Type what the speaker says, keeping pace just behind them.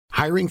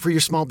Hiring for your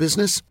small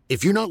business?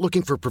 If you're not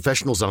looking for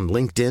professionals on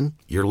LinkedIn,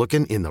 you're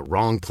looking in the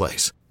wrong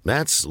place.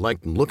 That's like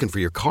looking for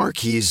your car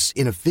keys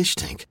in a fish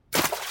tank.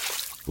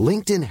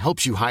 LinkedIn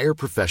helps you hire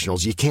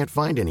professionals you can't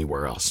find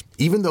anywhere else,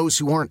 even those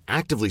who aren't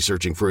actively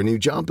searching for a new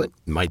job but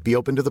might be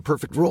open to the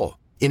perfect role.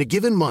 In a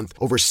given month,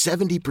 over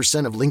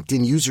 70% of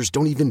LinkedIn users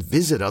don't even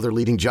visit other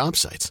leading job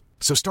sites.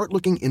 So start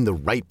looking in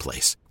the right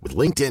place. With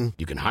LinkedIn,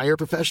 you can hire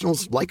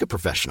professionals like a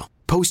professional.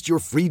 Post your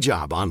free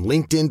job on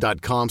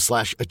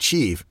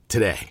linkedin.com/achieve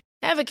today.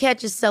 Ever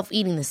catch yourself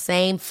eating the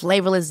same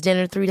flavorless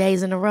dinner 3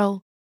 days in a row?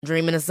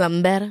 Dreaming of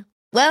something better?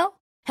 Well,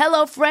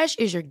 HelloFresh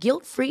is your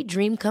guilt-free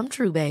dream come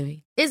true,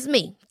 baby. It's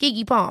me,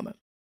 Keke Palmer.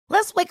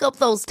 Let's wake up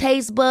those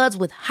taste buds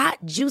with hot,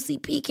 juicy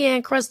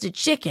pecan-crusted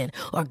chicken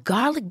or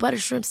garlic butter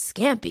shrimp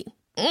scampi.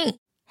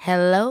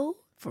 Hello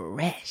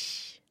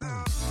Fresh.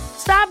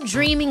 Stop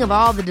dreaming of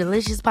all the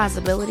delicious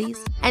possibilities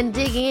and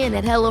dig in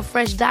at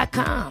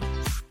HelloFresh.com.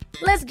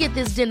 Let's get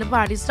this dinner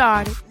party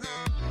started.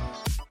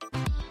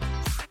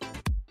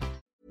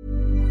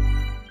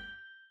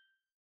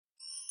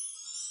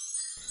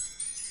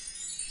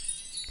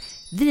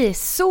 Vi är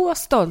så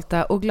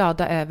stolta och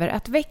glada över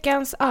att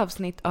veckans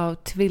avsnitt av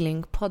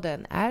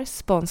Tvillingpodden är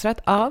sponsrat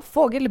av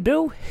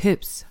Fågelbro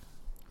hus.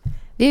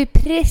 Vi har ju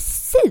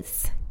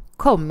precis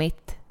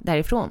kommit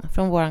därifrån,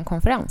 från våran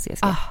konferens,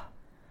 Jessica.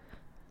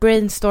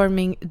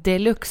 Brainstorming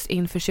deluxe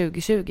inför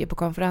 2020 på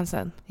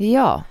konferensen.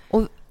 Ja,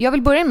 och jag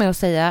vill börja med att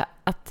säga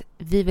att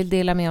vi vill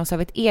dela med oss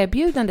av ett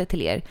erbjudande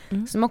till er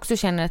som också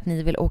känner att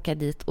ni vill åka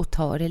dit och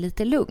ta det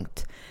lite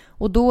lugnt.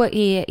 Och då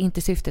är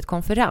inte syftet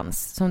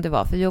konferens som det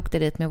var, för vi åkte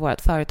dit med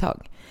vårt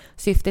företag.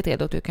 Syftet är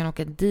då att du kan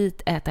åka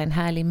dit, äta en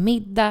härlig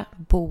middag,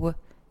 bo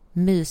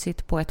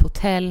mysigt på ett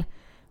hotell,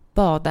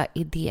 bada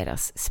i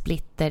deras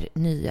splitter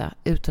nya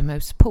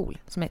utomhuspool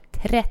som är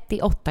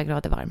 38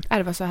 grader varm.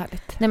 Det var så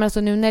härligt. Nej, men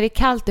alltså nu när det är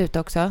kallt ute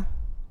också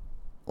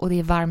och det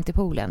är varmt i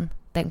poolen,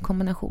 den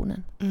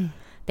kombinationen.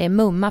 Det är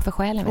mumma för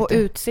själen. Och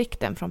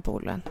utsikten från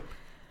poolen.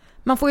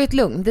 Man får ju ett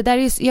lugn. Det där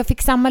är ju, jag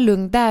fick samma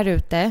lugn där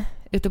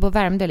ute på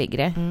Värmdö ligger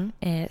det,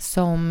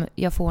 som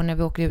jag får när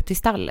vi åker ut i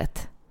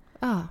stallet.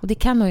 Och det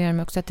kan nog göra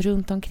med också att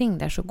runt omkring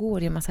där så går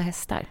det en massa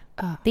hästar.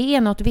 Det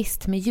är något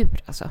visst med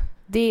djur alltså.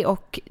 Det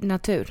och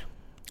natur.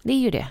 Det är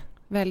ju det.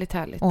 Väldigt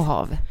härligt. Och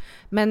hav.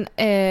 Men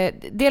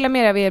dela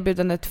mer av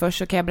erbjudandet först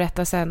så kan jag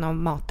berätta sen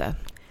om maten.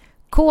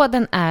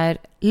 Koden är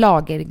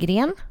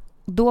Lagergren.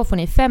 Då får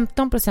ni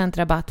 15%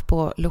 rabatt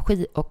på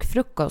logi och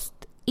frukost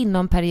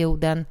inom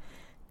perioden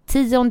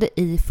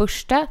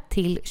 10/1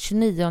 till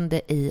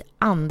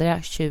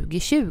 29/2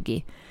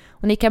 2020.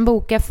 Och ni kan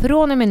boka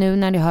från och med nu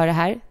när ni hör det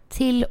här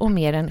till och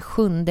med den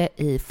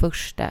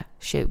 7/1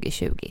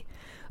 2020.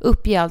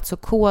 Uppge alltså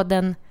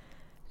koden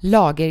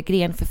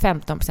Lagergren för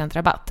 15%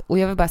 rabatt. Och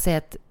jag vill bara säga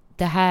att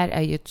det här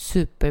är ju ett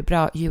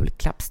superbra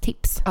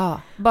julklappstips.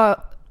 Ja, bara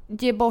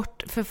ge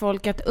bort för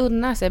folk att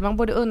unna sig. Man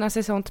borde unna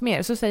sig sånt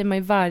mer. Så säger man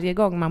ju varje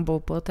gång man bor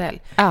på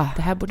hotell.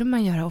 Det här borde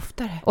man göra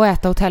oftare. Och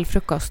äta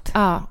hotellfrukost.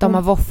 De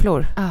har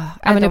våfflor.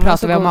 Men nu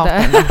pratar vi om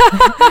maten.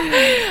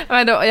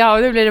 Men då, ja,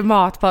 nu blir det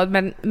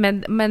matpodd.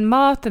 Men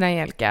maten,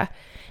 Angelica,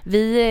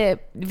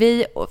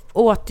 vi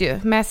åt ju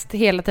mest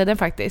hela tiden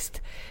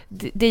faktiskt.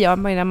 Det gör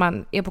man när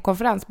man är på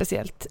konferens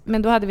speciellt.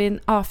 Men då hade vi en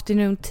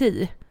afternoon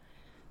tea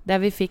där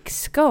vi fick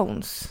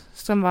scones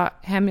som var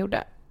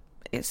hemgjorda.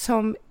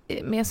 Som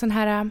med sån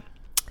här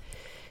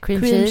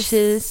cream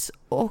cheese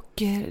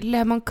och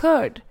lemon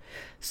curd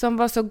som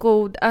var så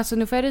god. Alltså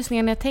nu får jag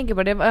rysningar när jag tänker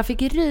på det. Jag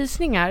fick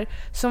rysningar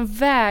som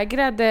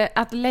vägrade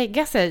att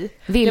lägga sig.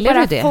 Ville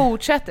du det?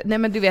 Fortsatte. Nej,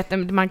 men du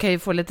vet, man kan ju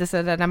få lite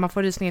sådär när man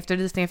får rysning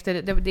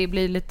efter det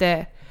blir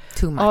lite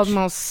too much.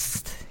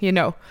 Almost, you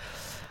know.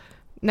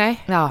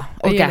 Nej. Ja,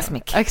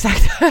 orgasmic.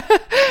 Exakt.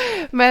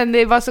 Men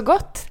det var så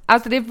gott.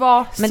 Alltså det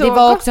var men så det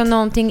var gott. också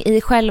någonting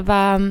i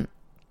själva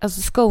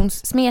alltså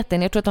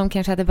scones-smeten. Jag tror att de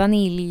kanske hade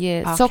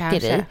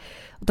vaniljsocker i.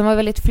 De var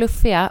väldigt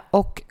fluffiga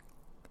och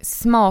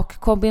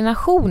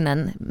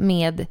smakkombinationen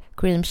med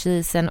cream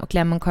cheesen och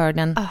lemon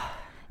curden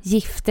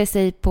gifte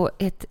sig på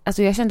ett...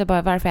 Alltså jag kände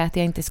bara, varför äter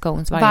jag inte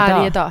scones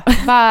varje dag?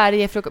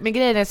 Varje frukost. Men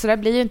grejen är, så där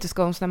blir ju inte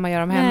scones när man gör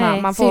dem hemma.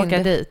 Nej, man får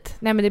åka dit.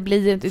 Nej, men det blir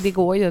ju inte, det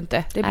går ju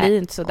inte. Det blir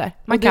inte så där.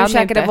 Man och kan du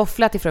käkade inte.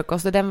 våffla till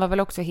frukost och den var väl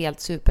också helt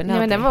supernödig. Nej,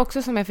 men den var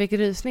också som jag fick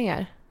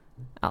rysningar.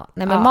 Ja,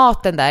 nej, men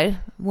maten där,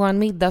 vår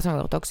middag som vi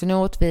åt också, nu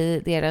åt vi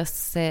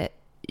deras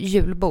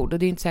julbord och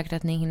det är inte säkert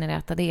att ni hinner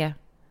äta det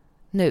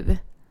nu.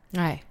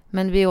 Nej.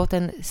 Men vi åt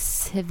en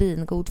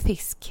svingod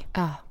fisk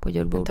på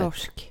julbordet.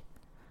 Torsk.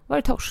 Var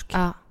det torsk?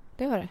 Ja,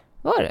 det var det.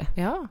 Var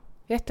det? Ja,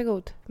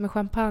 jättegod. Med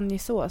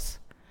champagnesås.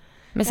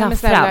 Med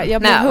saffran.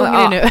 Jag blir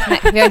hungrig nu. Nej,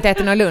 vi har inte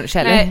ätit någon lunch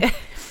heller. Nej.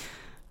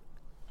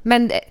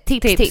 Men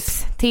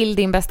tips till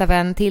din bästa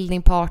vän, till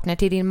din partner,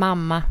 till din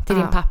mamma, till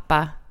din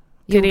pappa.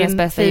 Till din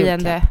bästa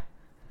fiende.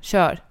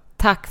 Kör.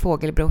 Tack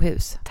Fågelbro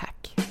hus.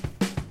 Tack.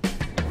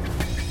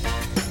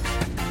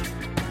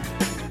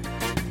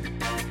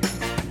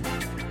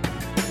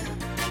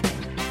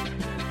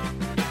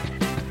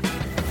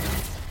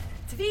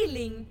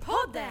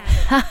 Tvillingpodden.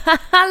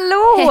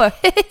 Hallå!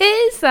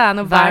 Hejsan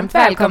och varmt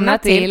välkomna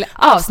till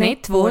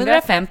avsnitt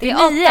 259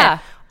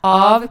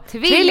 av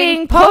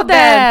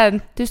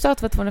Tvillingpodden! Du sa att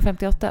det var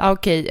 258.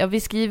 Okej, ja, vi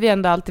skriver ju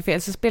ändå alltid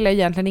fel, så spelar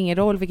egentligen ingen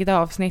roll vilket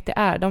avsnitt det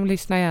är. De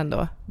lyssnar ju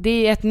ändå.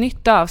 Det är ett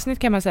nytt avsnitt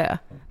kan man säga.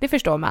 Det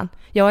förstår man.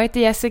 Jag heter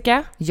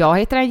Jessica. Jag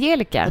heter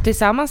Angelica. Och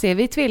tillsammans är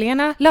vi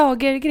tvillingarna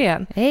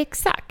Lagergren.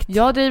 Exakt.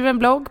 Jag driver en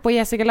blogg på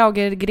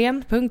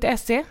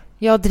jessicalagergren.se.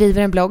 Jag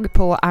driver en blogg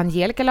på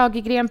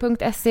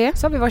angelikalagergren.se.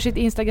 Så har vi varsitt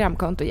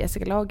Instagramkonto,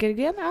 Jessica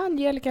Lagergren,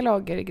 Angelica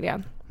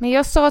Lagergren. Men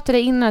jag sa till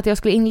dig innan att jag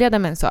skulle inleda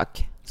med en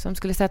sak som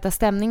skulle sätta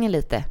stämningen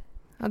lite.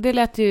 Ja, det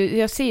lät ju,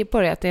 jag ser på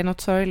det att det är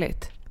något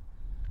sorgligt.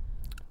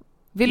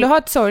 Vill du ha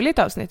ett sorgligt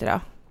avsnitt idag?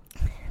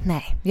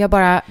 Nej, jag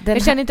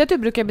känner inte att du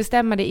brukar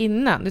bestämma det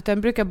innan,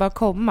 utan brukar bara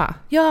komma.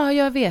 Ja,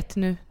 jag vet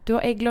nu. Du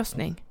har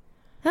ägglossning.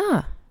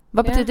 Ja,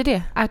 vad betyder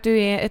det? Att du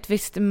är ett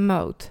visst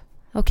mode.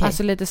 Okay.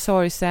 Alltså lite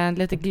sorgsen,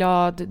 lite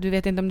glad. Du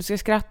vet inte om du ska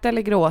skratta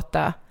eller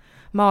gråta.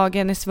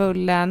 Magen är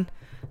svullen.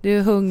 Du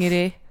är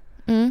hungrig.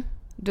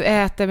 Du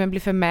äter men blir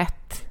för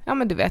mätt. Ja,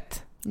 men du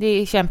vet. Det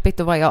är kämpigt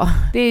att vara jag.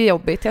 Det är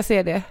jobbigt, jag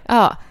ser det.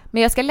 Ja,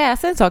 men jag ska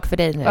läsa en sak för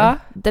dig nu. Ja.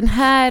 Den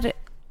här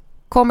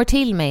kommer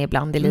till mig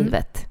ibland i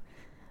livet.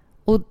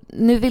 Och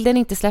nu vill den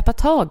inte släppa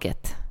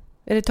taget.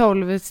 Är det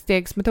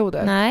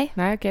 12-stegsmetoder? Nej.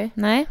 Nej, okej.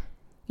 Nej.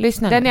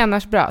 Lyssna Den nu. är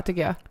annars bra,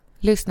 tycker jag.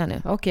 Lyssna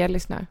nu. Okej, jag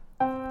lyssnar.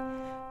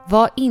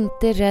 Var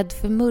inte rädd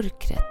för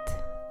mörkret,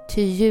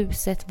 ty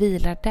ljuset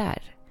vilar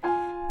där.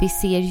 Vi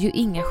ser ju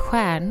inga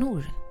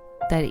stjärnor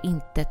där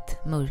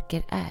intet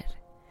mörker är.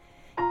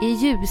 I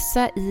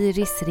ljusa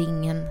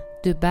irisringen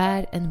du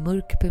bär en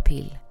mörk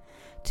pupill,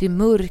 ty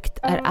mörkt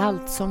är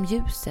allt som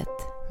ljuset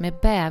med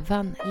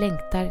bävan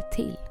längtar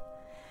till.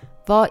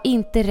 Var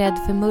inte rädd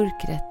för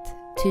mörkret,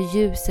 ty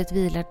ljuset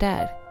vilar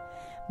där.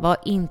 Var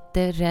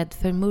inte rädd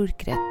för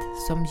mörkret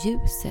som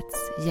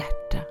ljusets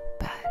hjärta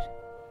bär.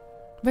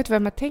 Vet du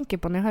vem jag tänker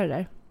på när jag hör det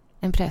där?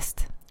 En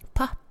präst.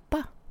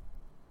 Pappa.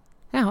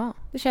 Jaha.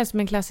 Det känns som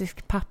en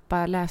klassisk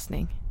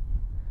pappa-läsning.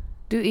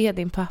 Du är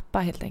din pappa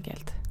helt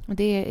enkelt. Och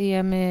det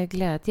är med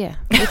glädje.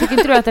 Jag tycker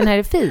inte du att den här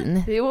är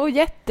fin? Jo,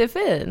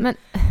 jättefin. Men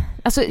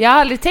alltså, jag har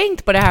aldrig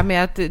tänkt på det här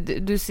med att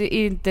du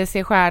inte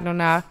ser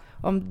stjärnorna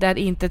om där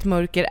inte ett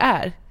mörker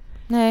är.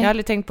 Nej. Jag har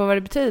aldrig tänkt på vad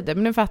det betyder,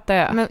 men nu fattar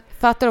jag. Men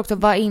fattar också,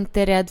 var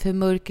inte rädd för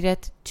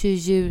mörkret, ty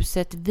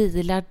ljuset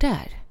vilar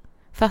där.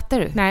 Fattar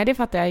du? Nej, det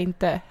fattar jag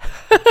inte.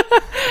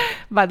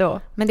 Vadå?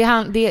 Men det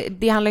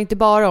handlar inte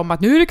bara om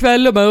att nu är det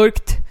kväll och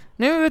mörkt.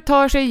 Nu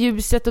tar sig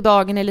ljuset och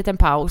dagen en liten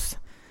paus.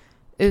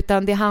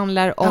 Utan det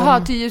handlar om...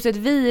 Jaha, ty ljuset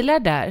vilar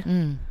där.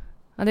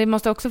 Ja, det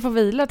måste också få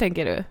vila,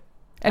 tänker du?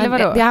 Eller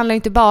vadå? Det handlar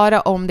inte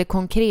bara om det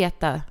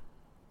konkreta.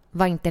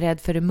 Var inte rädd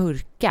för det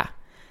mörka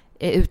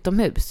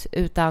utomhus.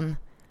 Utan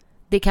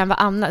det kan vara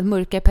annat,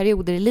 mörka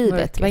perioder i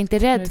livet. Var inte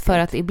rädd för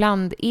att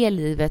ibland är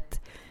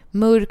livet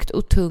mörkt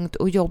och tungt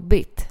och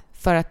jobbigt.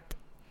 För att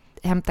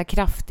hämta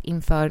kraft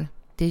inför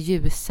det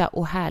ljusa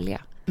och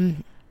härliga.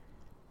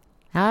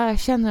 Ja, jag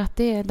känner att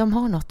de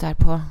har något där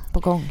på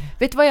gång.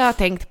 Vet du vad jag har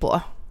tänkt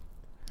på?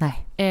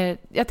 Nej.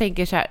 Jag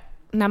tänker så här,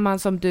 när man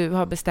som du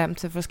har bestämt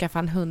sig för att skaffa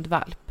en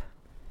hundvalp.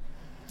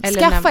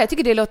 Eller jag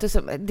tycker det låter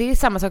som, det är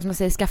samma sak som att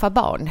säga skaffa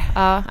barn.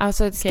 Ja,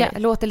 alltså det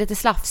låter lite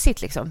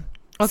slafsigt liksom.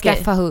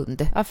 Skaffa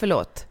hund. Ja,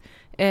 förlåt.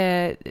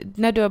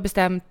 När du har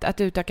bestämt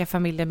att utöka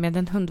familjen med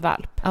en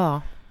hundvalp.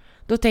 Ja.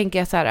 Då tänker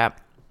jag så här,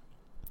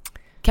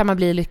 kan man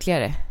bli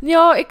lyckligare?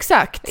 Ja,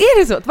 exakt. Är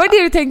det så? Var det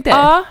det du tänkte?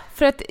 Ja,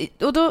 för att,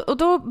 och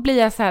då blir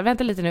jag så här,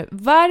 vänta lite nu.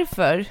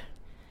 Varför?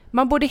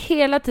 Man borde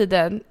hela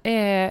tiden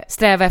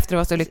sträva efter att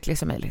vara så lycklig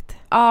som möjligt.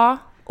 Ja,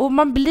 och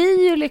man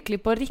blir ju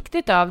lycklig på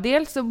riktigt av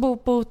dels att bo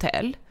på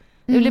hotell.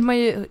 Nu blir man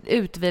ju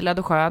utvilad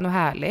och skön och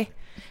härlig.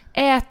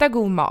 Äta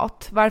god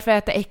mat. Varför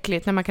äta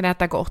äckligt när man kan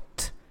äta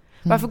gott?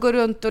 Varför gå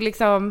runt och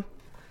liksom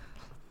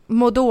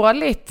må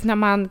dåligt när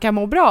man kan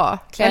må bra?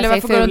 Eller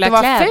varför gå runt och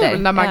vara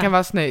ful när man kan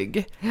vara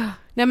snygg? Ja.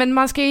 Nej, men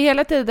man ska ju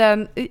hela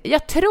tiden...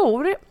 Jag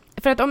tror...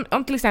 För att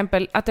om till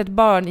exempel att ett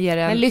barn ger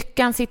en... Men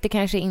lyckan sitter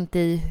kanske inte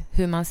i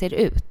hur man ser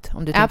ut,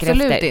 om du tänker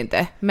Absolut efter.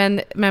 Inte.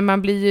 Men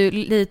man blir ju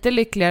lite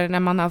lyckligare när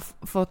man har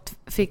fått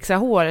fixa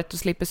håret och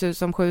slipper se ut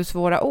som 7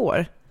 svåra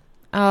år.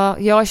 Ja,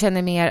 jag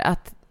känner mer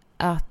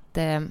att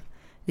det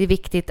är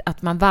viktigt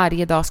att man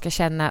varje dag ska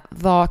känna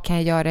vad kan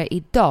jag göra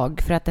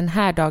idag för att den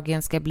här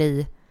dagen ska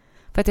bli...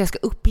 För att jag ska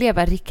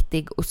uppleva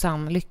riktig och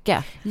sann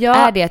lycka. Ja.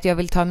 Är det att jag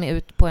vill ta mig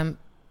ut på en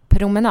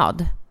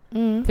promenad?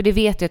 För det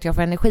vet jag att jag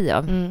får energi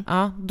av.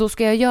 Ja, då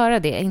ska jag göra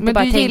det. Inte men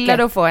bara du gillar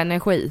att få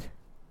energi.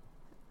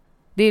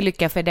 Det är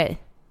lycka för dig.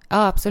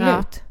 Ja, absolut.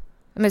 Ja.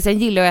 Men sen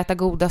gillar jag att äta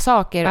goda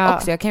saker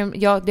också.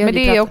 Men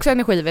det är också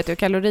energi, vet du.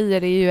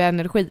 Kalorier är ju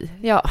energi.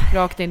 Ja.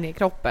 Rakt in i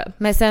kroppen.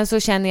 Men sen så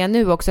känner jag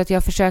nu också att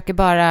jag försöker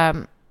bara...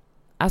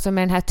 Alltså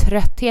med den här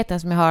tröttheten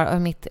som jag har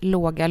av mitt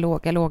låga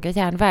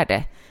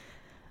järnvärde.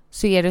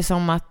 Så är det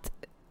som att...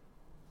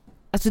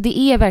 Alltså det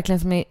är verkligen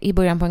som i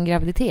början på en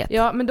graviditet.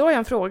 Ja, men då har jag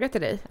en fråga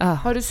till dig.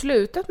 Har du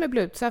slutat med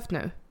blodsaft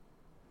nu?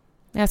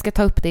 Jag ska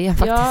ta upp det igen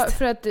faktiskt. Ja,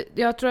 för att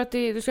jag tror att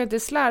du ska inte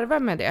slarva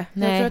med det.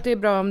 Nej. Jag tror att det är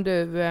bra om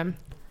du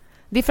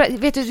Det är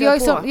vet du, jag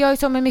är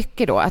som med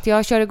mycket då. Att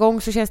jag kör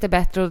igång så känns det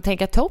bättre att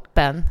tänka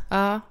toppen.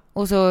 Ja.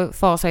 Och så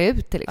fasar jag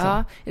ut det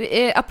liksom.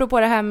 Ja. Apropå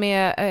det här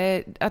med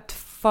att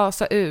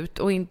fasa ut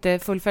och inte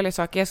fullfölja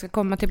saker. Jag ska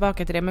komma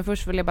tillbaka till det. Men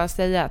först vill jag bara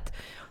säga att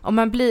om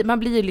man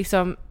blir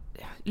liksom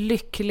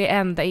lycklig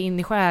ända in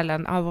i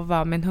själen av att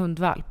vara med en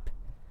hundvalp.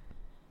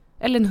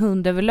 Eller en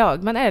hund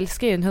överlag. Man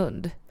älskar ju en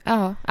hund.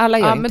 Ja, alla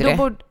gör inte men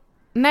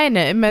det.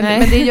 Nej, men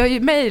det gör ju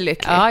mig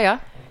lycklig. Ja.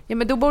 Ja,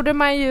 men då borde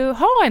man ju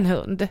ha en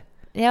hund.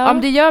 Ja.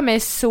 Om det gör mig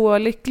så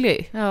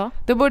lycklig,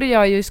 då borde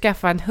jag ju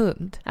skaffa en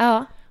hund.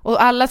 Ja.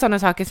 Och alla sådana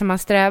saker som man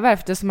strävar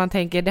efter, som man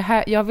tänker, det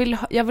här,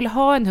 jag vill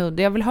ha en hund,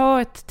 jag vill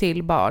ha ett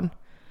till barn.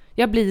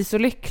 Jag blir så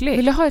lycklig.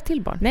 Vill du ha ett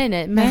till barn?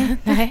 Nej.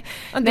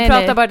 Du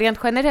pratar bara rent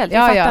generellt,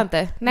 jag fattar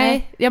inte.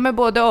 Nej, men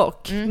både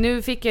och.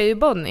 Nu fick jag ju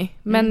Bonnie.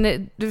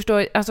 Men du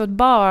förstår, alltså ett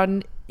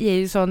barn ger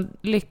ju sån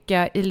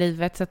lycka i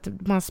livet så att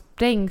man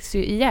sprängs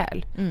ju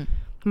ihjäl.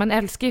 Man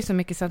älskar ju så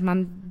mycket så att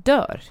man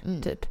dör,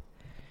 typ.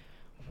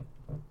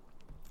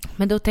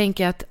 Men då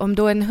tänker jag att om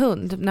då en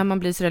hund, när man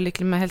blir så där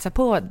lycklig med att hälsa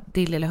på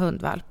din lilla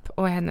hundvalp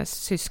och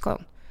hennes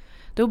syskon,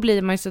 då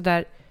blir man ju så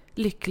där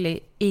lycklig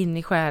in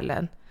i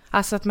själen.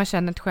 Alltså att man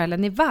känner att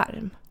själen är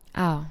varm.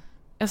 Ja.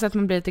 Alltså att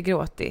man blir lite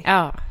gråtig.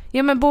 Ja.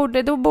 Ja, men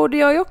då borde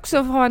jag ju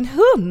också ha en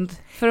hund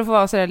för att få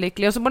vara så där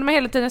lycklig. Och så borde man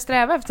hela tiden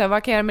sträva efter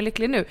vad kan jag göra mig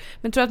lycklig nu.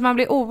 Men tror att man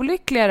blir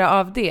olyckligare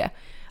av det.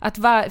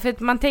 För att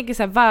man tänker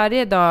så här,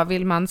 varje dag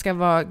vill man ska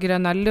vara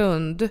Gröna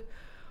Lund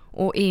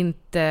och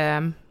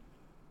inte...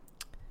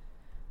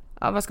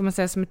 Ja, vad ska man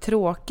säga som är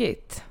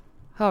tråkigt?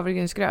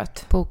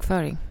 Havregrynsgröt.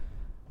 Bokföring.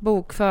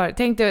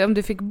 Tänk dig om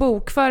du fick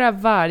bokföra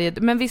varje...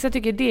 Men vissa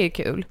tycker det är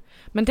kul.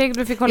 Men tänk om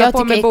du fick hålla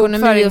på med bokföring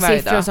och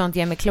varje dag. och sånt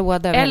ger mig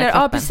klåda över Eller, hela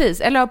kroppen. ja,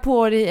 precis. Eller ha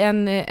på dig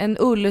en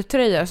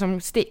ulltröja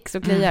som sticks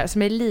och kliar,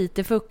 som är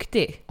lite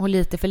fuktig. Och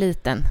lite för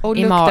liten. Och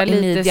luktar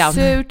lite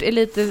surt, är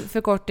lite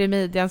för kort i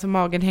midjan så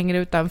magen hänger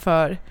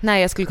utanför.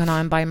 Nej, jag skulle kunna ha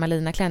en By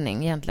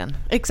Malina-klänning egentligen.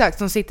 Exakt,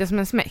 som sitter som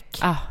en smäck.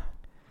 Ah.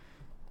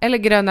 Eller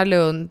Gröna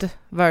Lund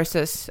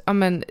versus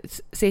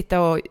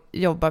sitta och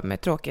jobba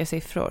med tråkiga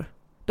siffror.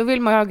 Då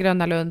vill man ha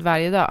Gröna Lund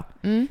varje dag.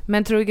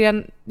 Men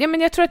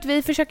men jag tror att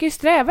vi försöker ju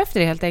sträva efter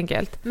det helt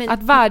enkelt. Men,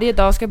 att varje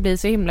dag ska bli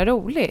så himla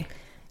rolig.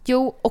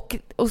 Jo,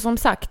 och som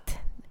sagt,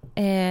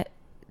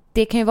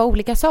 det kan ju vara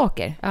olika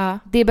saker. Ja.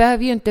 Det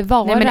behöver ju inte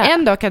vara... Nej, men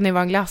en dag kan det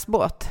vara en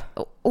glassbåt.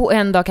 Och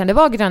en dag kan det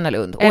vara Gröna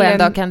Lund. Och en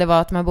dag kan det vara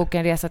att man bokar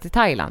en resa till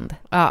Thailand.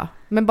 Ja,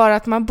 men bara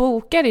att man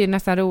bokar är ju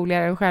nästan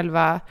roligare än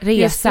själva resan.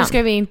 Just nu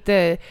ska vi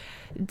inte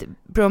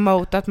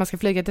promota att man ska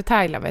flyga till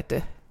Thailand, vet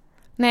du.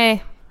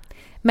 Nej.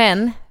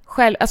 Men...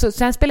 Alltså,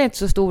 sen spelar det inte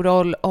så stor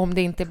roll om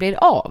det inte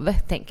blir av,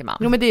 tänker man.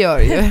 Jo, men det gör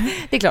det ju.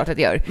 Det är klart att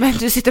det gör. Men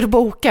du sitter och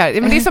bokar.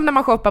 Men det är som när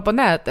man shoppar på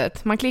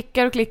nätet. Man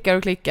klickar och klickar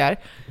och klickar.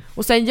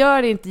 Och sen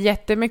gör det inte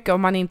jättemycket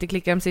om man inte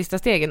klickar de sista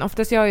stegen.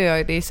 Oftast gör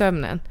jag det i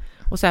sömnen.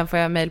 Och sen får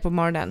jag mejl på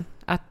morgonen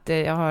att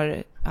jag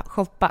har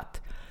shoppat.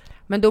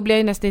 Men då blir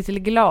jag nästan lite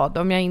glad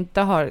om jag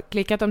inte har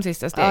klickat de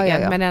sista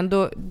stegen. Ja. Men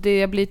ändå,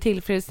 jag blir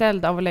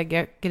tillfredsställd av att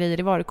lägga grejer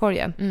i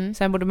varukorgen.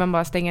 Sen borde man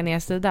bara stänga ner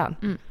sidan.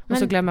 Och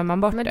så glömmer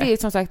man bort det. Men det är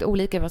som sagt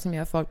olika vad som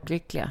gör folk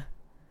lyckliga.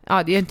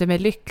 Ja, det är inte mig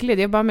lycklig.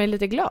 Det är bara mig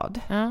lite glad.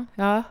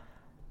 Ja.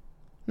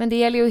 Men det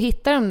gäller ju att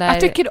hitta de där... Jag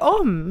tycker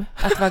om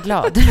att vara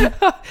glad.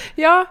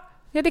 Ja,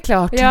 det är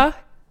klart. Ja,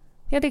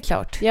 det är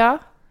klart. Ja.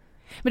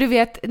 Men du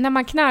vet, när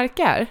man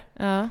knarkar...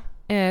 Ja.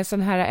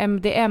 Sån här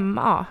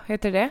MDMA,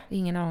 heter det?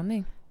 Ingen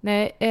aning.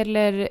 Nej,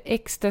 eller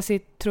ecstasy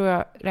tror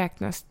jag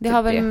räknas. Det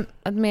har väl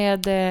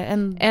med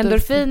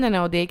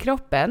endorfinerna och det i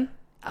kroppen.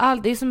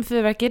 Det är som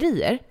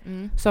fyrverkerier.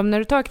 Som när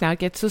du tar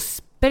knarket så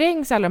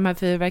sprängs alla de här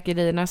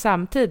fyrverkerierna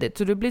samtidigt.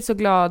 Så du blir så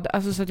glad,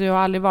 alltså så att du har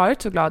aldrig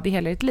varit så glad i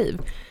hela ditt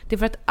liv. Det är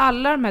för att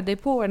alla de här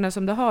depåerna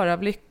som du har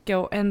av lycka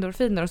och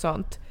endorfiner och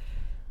sånt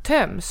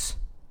töms.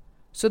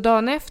 Så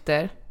dagen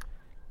efter...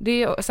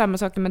 Det är samma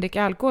sak när man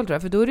dricker alkohol, tror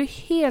jag. För då är du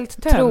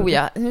helt tömd. Tror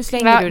jag. Nu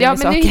slänger du det med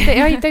saker. Men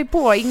jag hittar ju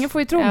på. Ingen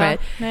får ju tro mig.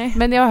 Nej.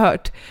 Men jag har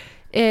hört.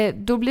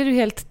 Då blir du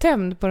helt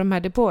tömd på de här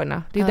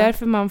depåerna. Det är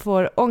därför man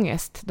får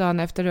ångest dagen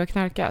efter du har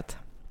knarkat.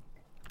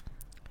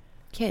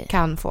 Okay.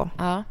 Kan få.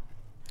 Ja.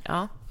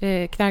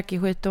 Knark är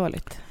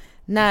skitdåligt.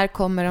 När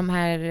kommer de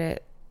här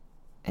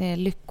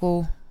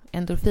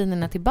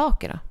lyckoendorfinerna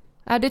tillbaka då?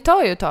 Ja, det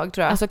tar ju ett tag,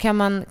 tror jag. Alltså kan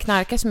man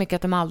knarka så mycket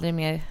att de aldrig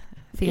mer...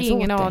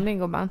 Ingen aning,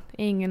 gumman.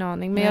 Ingen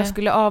aning. Men jag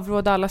skulle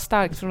avråda alla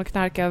starkt från att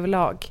knarka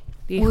överlag.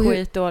 Det är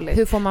skitdåligt.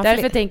 Hur får man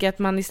Därför tänker jag att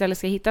man istället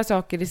ska hitta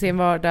saker i sin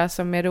vardag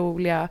som är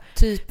roliga.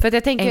 Typ för att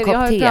jag tänker, jag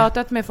har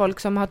pratat med folk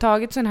som har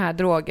tagit såna här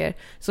droger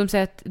som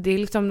säger att det är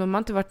liksom, de har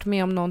inte varit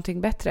med om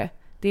någonting bättre.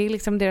 Det är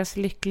liksom deras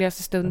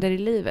lyckligaste stunder i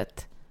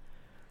livet.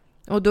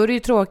 Och då är det ju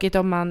tråkigt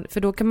om man,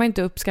 för då kan man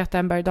inte uppskatta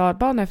en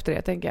berg-dalbana efter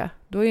det, tänker jag.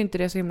 Då är ju inte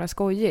det så himla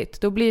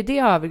skojigt. Då blir det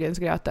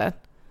havregrynsgröten.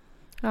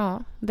 Ja,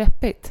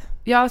 deppigt.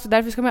 Ja, så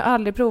därför ska man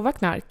aldrig prova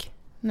knark.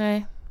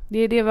 Nej. Det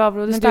är det vi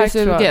avråder starkt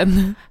från. Men du är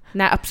sugen?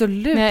 Nej,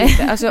 absolut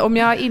inte. Alltså om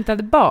jag inte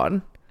hade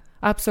barn,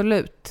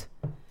 absolut.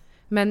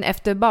 Men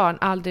efter barn,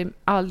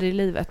 aldrig i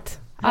livet.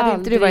 Hade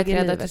inte du varit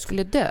rädd att du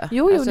skulle dö?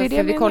 Jo, alltså, det är det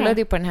för vi menar.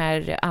 kollade ju på den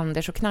här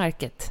Anders och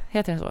knarket.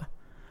 Heter den så?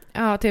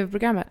 Ja,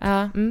 tv-programmet.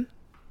 Ja.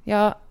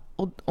 Ja,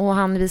 och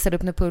han visade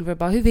upp något pulver och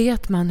bara, hur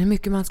vet man hur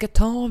mycket man ska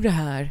ta av det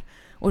här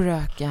och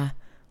röka?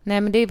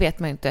 Nej, men det vet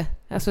man ju inte.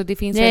 Alltså, det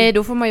finns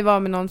då får man ju vara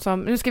med någon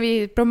som... Nu ska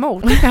vi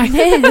promota.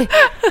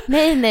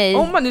 nej.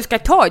 Om man nu ska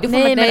ta, då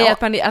får man säga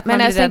att man men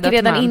blir jag tänker rädd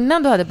redan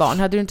innan du hade barn,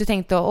 hade du inte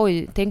tänkt då,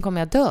 oj, tänk om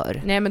jag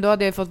dör? Nej, men då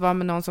hade jag fått vara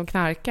med någon som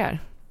knarkar.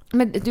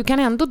 Men du kan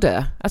ändå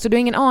dö. Alltså, du har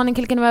ingen aning,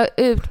 kan det vara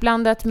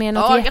utblandat med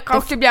något jag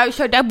kanske blir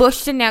körd av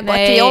bussen när jag går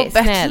till jobbet.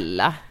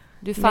 Snälla.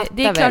 Du fattar väl?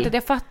 Det är klart att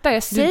jag fattar.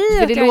 Jag säger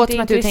för att det jag låter inte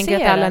som att du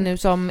tänker att alla nu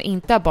som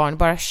inte har barn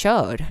bara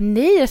kör.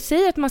 Nej, jag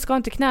säger att man ska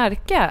inte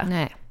knarka.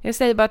 Nej. Jag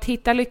säger bara att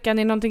hitta lyckan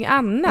i någonting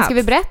annat. Ska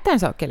vi berätta en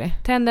sak eller?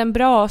 Tända en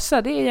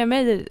brasa, det gör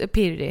mig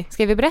pirrig.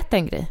 Ska vi berätta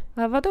en grej?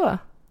 Vadå?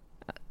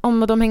 Om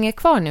de hänger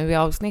kvar nu i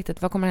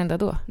avsnittet, vad kommer hända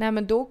då? Nej,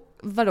 men då,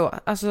 vadå?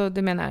 Alltså,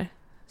 du menar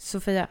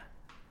Sofia?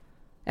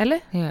 Eller?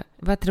 Ja,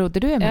 vad trodde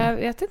du jag menar? Jag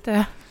vet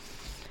inte.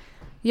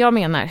 Jag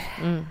menar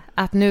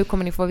att nu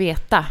kommer ni få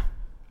veta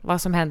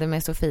vad som händer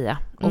med Sofia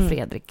och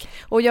Fredrik.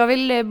 Och jag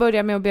vill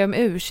börja med att be om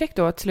ursäkt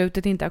då att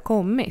slutet inte har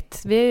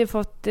kommit. Vi har ju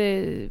fått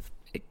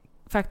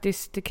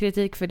faktiskt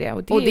kritik för det.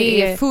 Och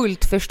det är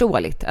fullt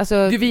förståeligt.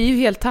 Alltså, vi är ju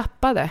helt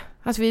tappade.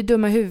 Alltså vi är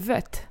dumma i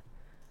huvudet.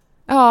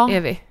 Ja.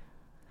 Är vi?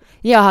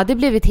 Jag hade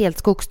blivit helt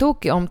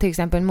skogstokig om till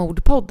exempel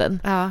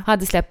Mordpodden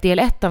hade släppt del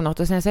 1 av något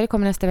och sen så det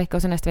kommer nästa vecka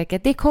och sen nästa vecka.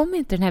 Det kommer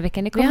inte den här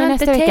veckan, det kommer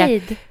nästa vecka.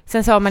 Tid.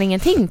 Sen sa man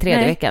ingenting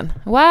tredje veckan.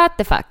 What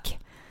the fuck?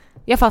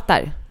 Jag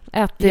fattar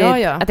att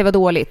det var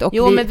dåligt.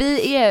 Och men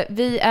vi är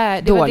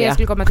det dåliga. var det jag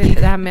skulle komma till,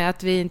 det här med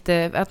att vi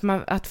inte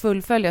att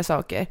fullfölja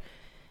saker.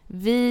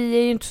 Vi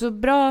är ju inte så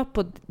bra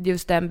på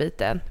just den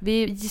biten.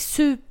 Vi är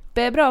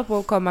superbra på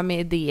att komma med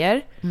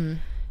idéer.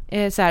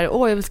 Så här,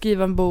 jag vill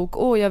skriva en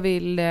bok, jag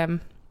vill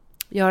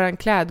göra en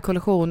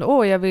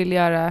klädkollektion, jag vill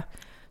göra,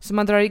 så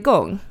man drar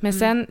igång. Men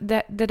sen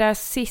det där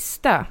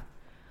sista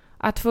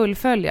att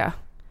fullfölja,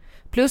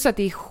 plus att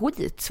det är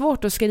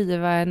skitsvårt att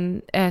skriva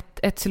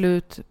ett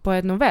slut på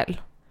en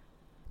novell,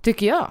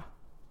 tycker jag.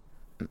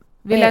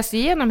 Vi läste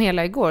igenom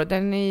hela igår.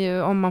 Den är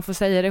ju, om man får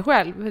säga det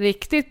själv,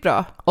 riktigt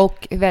bra.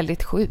 Och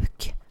väldigt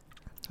sjuk.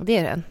 Det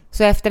är den.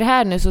 Så efter det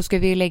här nu så ska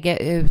vi lägga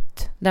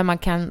ut där man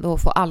kan då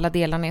få alla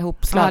delarna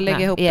ihopslagna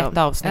i ett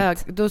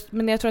avsnitt.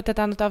 Men jag tror att ett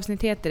annat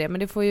avsnitt heter det. Men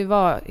det får ju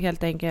vara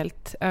helt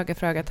enkelt öga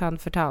för öga,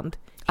 tand för tand.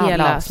 Alla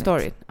hela avsnitt.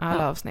 storyn.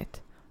 Alla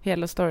avsnitt.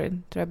 Hela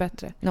storyn tror jag är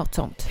bättre. Något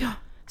sånt. Ja,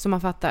 så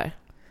man fattar.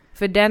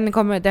 För den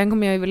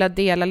kommer jag ju vilja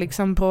dela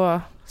liksom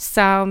på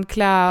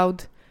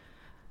SoundCloud.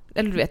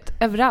 Eller du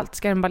vet, överallt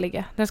ska den bara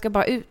ligga. Den ska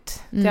bara ut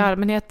till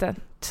allmänheten.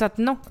 Så att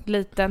något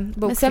liten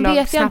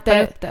bokförlag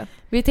snappar upp den.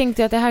 Vi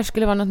tänkte att det här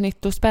skulle vara något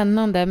nytt och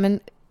spännande. Men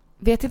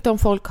vet inte om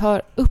folk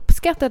har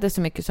uppskattat det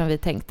så mycket som vi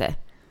tänkte.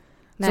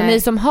 Nej. Så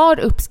ni som har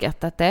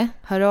uppskattat det,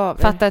 hör av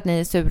er. Fattar att ni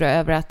är sura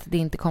över att det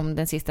inte kom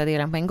den sista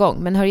delen på en gång.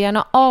 Men hör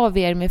gärna av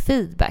er med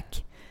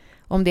feedback.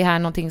 Om det här är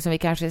någonting som vi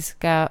kanske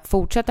ska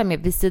fortsätta med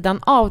vid sidan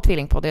av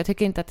Tvillingpodden. Jag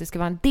tycker inte att det ska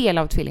vara en del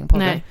av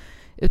Tvillingpodden. Nej.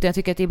 Utan jag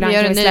tycker att ibland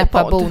kan vi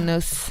släppa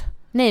bonus.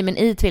 Nej, men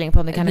i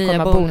Tvillingpodden kan det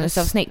komma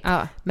bonusavsnitt.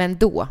 Ja. Men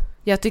då.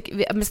 Jag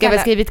tycker, ska vi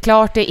ha skrivit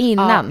klart det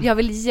innan? Ja, jag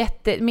vill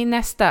min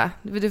nästa,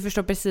 du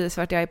förstår precis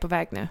vart jag är på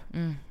väg nu.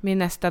 Min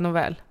nästa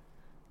novell.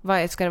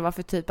 Vad ska det vara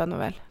för typ av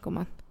novell,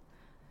 gumman?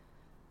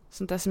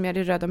 Sånt där som gör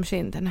det röd om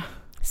kinderna.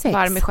 Sex.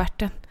 Varm i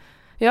stjärten.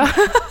 Ja.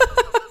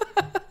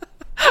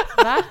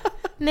 Va?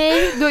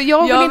 Nej,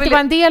 jag vill inte vara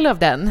en del av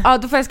den. Ja,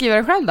 då får jag skriva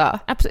den själv då.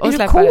 Absolut. Är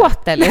du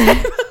kåt eller?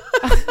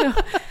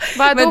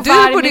 Men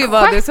du borde ju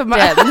vara det som...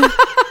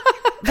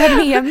 Vad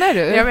menar du?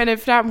 Jag menar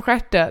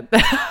framstjärten.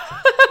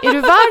 Är du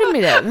varm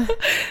i den?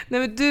 Nej,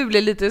 men du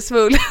blir lite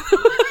svullen.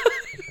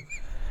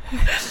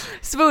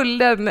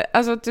 Svullen,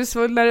 alltså att du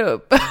svullnar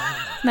upp.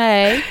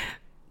 Nej,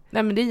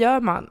 men det gör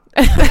man.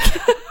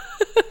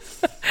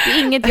 Det är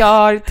inget jag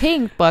har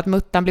tänkt på, att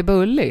muttan blir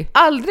bullig.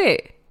 Aldrig.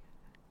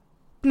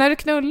 När du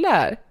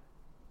knullar.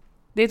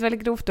 Det är ett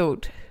väldigt grovt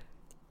ord.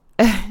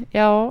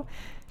 Ja.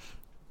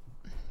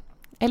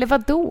 Eller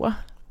vad då?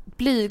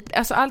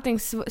 Alltså allting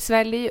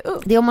sväljer ju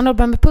upp. Det är om man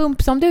håller med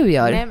pump som du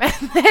gör. Nej.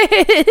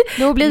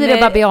 Då blir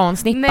det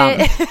babiansnippan.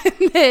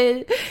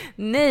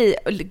 Nej.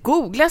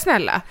 Googla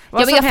snälla.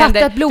 Vad som jag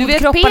fattar att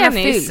blodkropparna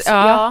fylls.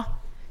 Ja,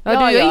 du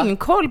har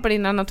inkoll på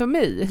din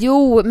anatomi.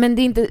 Jo, men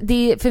det är inte,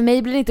 för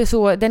mig blir det inte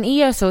så. Den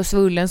är så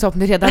svullen som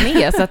det redan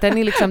är. Så att den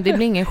är liksom, det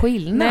blir ingen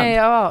skillnad. Nej,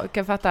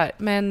 jag fattar.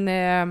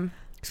 Men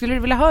skulle du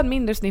vilja ha en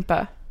mindre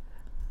snippa?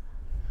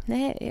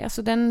 Nej,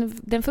 alltså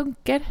den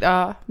funkar.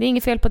 Ja. Det är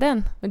inget fel på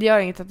den. Men det gör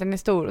inget att den är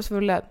stor och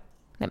svullen.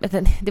 Nej,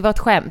 men det var ett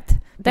skämt.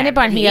 Den är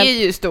bara en helt... är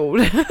ju stor.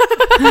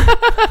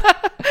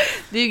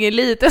 Det är ju ingen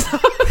liten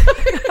sak.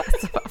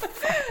 Alltså,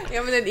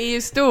 ja, men den är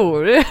ju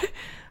stor.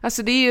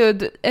 Alltså det är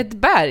ju ett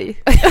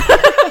berg.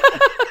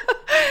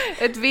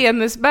 Ett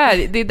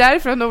Venusberg. Det är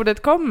därifrån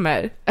ordet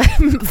kommer.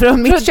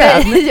 Från mitt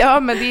kön. Ja,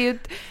 men det är ju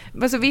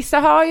alltså, vissa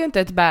har ju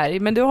inte ett berg.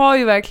 Men du har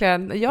ju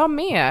verkligen... Jag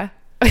med.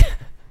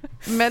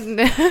 Men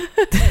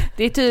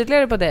det är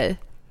tydligare på dig.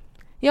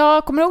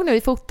 Ja, kommer du ihåg när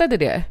vi fotade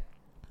det?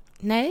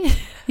 Nej.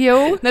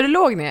 Jo. När du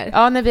låg ner?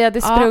 Ja, när vi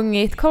hade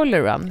sprungit Color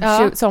Run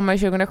sommar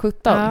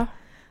 2017. Ja.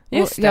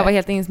 Just Och jag det. var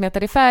helt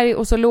insmetad i färg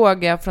och så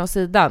låg jag från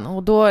sidan.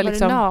 Och då Var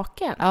liksom... du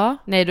naken? Ja.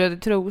 Nej, du hade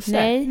trosor.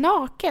 Nej.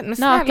 Naken? Men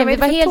snälla, Naken. vad är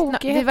det för Vi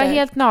tokigheter? var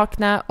helt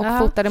nakna och Ja.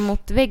 fotade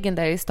mot väggen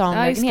där i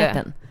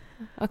stanlägenheten.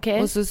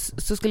 Okej. Och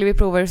så skulle vi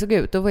prova hur det såg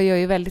ut. Då var jag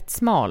ju väldigt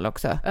smal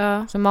också.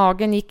 Ja. Så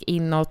magen gick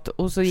inåt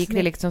och så gick det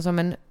Snyggt. liksom som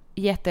en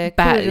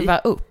jättekurva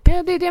upp.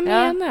 Ja, det är det jag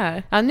Ja.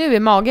 menar. Ja, nu är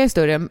magen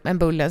större än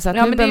bullen. Så att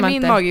Ja, nu men det är behöver man min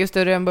inte... mage är ju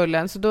större än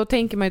bullen. Så då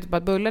tänker man ju inte på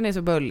att bullen är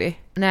så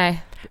bullig.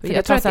 Nej. För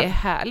Jag tror att det är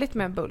härligt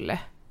med en bulle.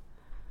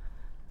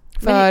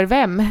 För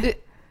vem?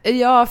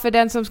 Ja, för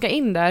den som ska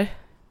in där.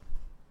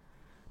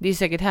 Det är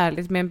säkert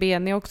härligt med en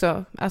benig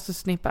också. Alltså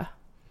snippa.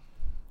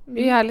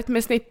 Det är härligt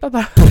med snippa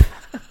bara.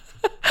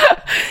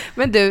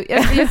 Men du,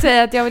 jag vill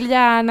säga att jag vill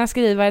gärna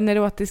skriva en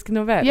erotisk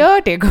novell.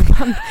 Gör det,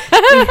 gumman.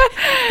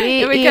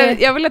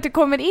 Jag vill att du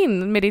kommer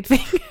in med ditt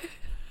finger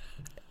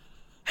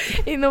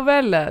i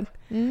novellen.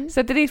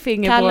 Sätter ditt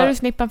finger på... Kallar du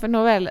snippan för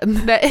novellen?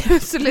 Nej,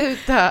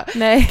 sluta.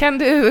 Nej. Kan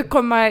du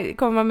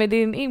komma med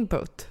din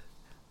input?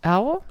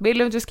 Ja. Vill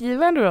du inte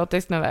skriva en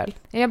erotisk novell?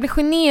 Jag blir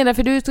generad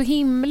för du är så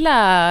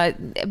himla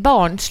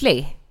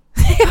barnslig.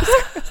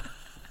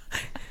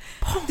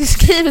 Du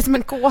skriver som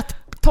en kåt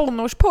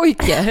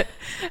tonårspojke.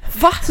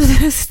 Va?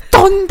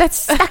 Ståndet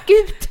stack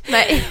ut.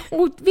 Nej.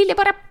 Och ville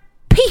bara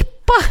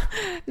pippa.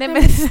 Nej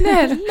men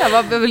snälla,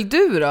 vad vill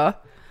du då?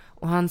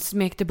 Och han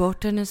smekte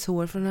bort hennes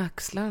hår från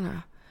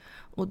axlarna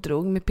och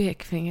drog med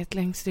pekfingret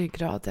längs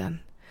ryggraden.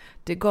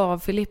 Det gav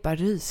Filippa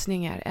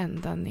rysningar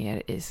ända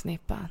ner i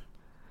snippan.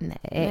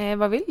 Nej,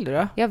 vad vill du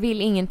då? Jag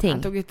vill ingenting.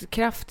 Han tog ett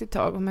kraftigt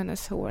tag om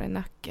hennes hår i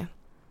nacken.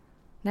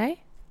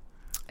 Nej?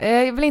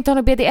 Jag vill inte ha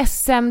något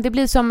BDSM. Det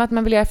blir som att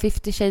man vill göra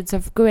 50 Shades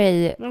of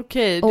Grey.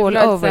 Okej, all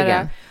over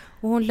again.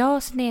 Och hon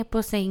lades ner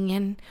på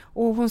sängen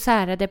och hon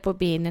särade på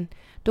benen.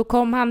 Då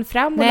kom han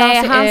fram och la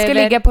Nej, sig han ska över...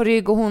 ligga på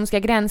rygg och hon ska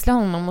gränsla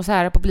honom och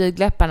sära på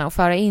blygdläpparna och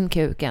föra in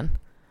kuken.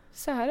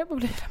 Sära på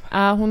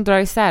blygdläpparna? Ja, hon drar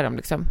isär dem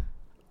liksom.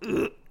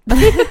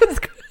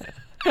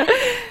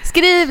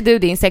 Skriv du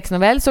din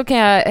sexnovell så kan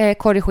jag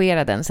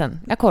korrigera den sen.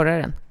 Jag korrar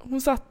den.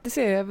 Hon satte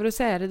sig över och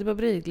särade på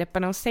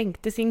blygdläpparna och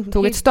sänkte sin...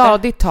 Tog ett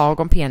stadigt tag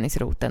om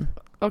penisroten.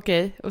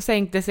 Okej, och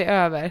sänkte sig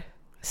över.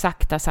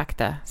 Sakta,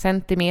 sakta.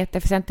 Centimeter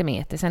för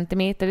centimeter,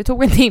 centimeter. Det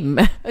tog en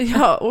timme.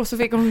 Ja, och så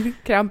fick hon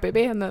kramp i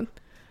benen.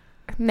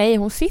 Nej,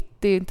 hon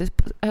sitter ju inte...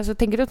 Alltså,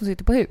 tänker du att hon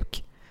sitter på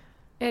huk?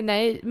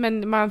 Nej,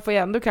 men man får ju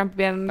ändå kramp i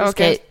benen.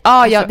 Okej.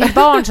 Ja, det är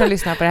barn som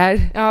lyssnar på det här.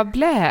 Ja,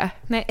 blä.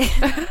 Nej.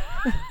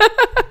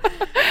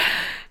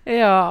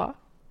 Ja,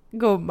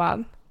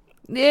 gumman.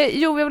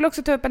 Jo, jag vill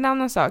också ta upp en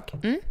annan sak.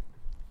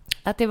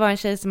 Att det var en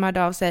tjej som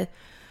hörde av sig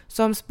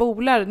som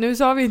spolar. Nu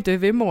sa vi inte hur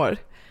vi mår.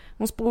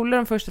 Hon spolar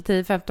de första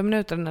 10-15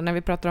 minuterna när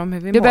vi pratar om hur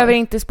vi mår. Du behöver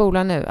inte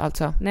spola nu,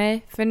 alltså.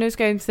 Nej, för nu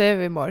ska jag inte säga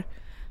hur vi mår.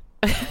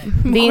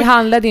 Det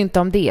handlade inte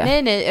om det.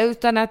 Nej,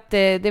 utan att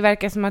det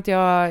verkar som att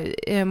jag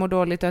mår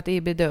dåligt och att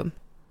Ibi är dum.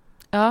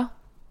 Ja.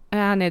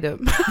 Han är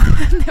dum.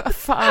 Det var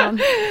fan.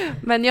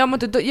 Men jag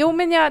måste... Jo,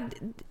 men jag...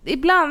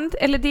 Ibland,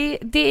 eller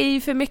det är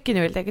ju för mycket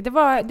nu helt enkelt.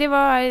 Det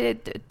var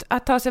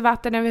att ta sig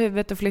vatten över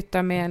huvudet och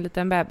flytta med en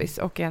liten bebis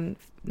och en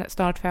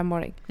snart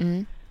 5-åring.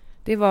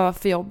 Det var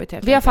för jobbigt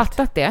helt Vi har enkelt.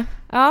 fattat det.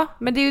 Ja,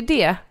 men det är ju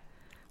det.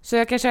 Så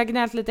jag kanske har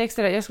gnällt lite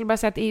extra. Jag skulle bara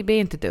säga att Ibi är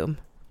inte dum.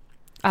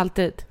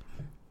 Alltid.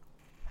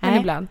 Men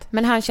ibland.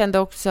 Men han kände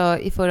också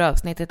i förra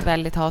avsnittet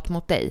väldigt hat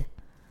mot dig.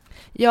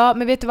 Ja,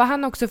 men vet du vad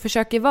han också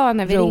försöker vara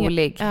när vi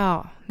rolig. ringer?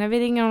 Ja, när vi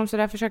ringer honom så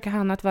där försöker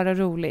han att vara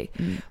rolig.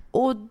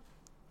 Och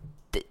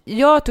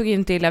jag tog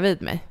inte illa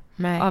vid mig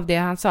av det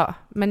han sa.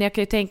 Men jag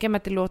kan ju tänka mig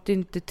att det låter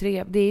inte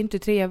det är inte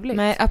trevligt.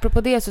 Nej,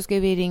 apropå det så ska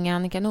vi ringa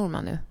Annika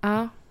Norman nu.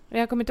 Ja,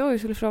 jag kommer inte ihåg hur jag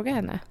skulle fråga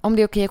henne. Om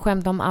det är okej att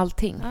skämta om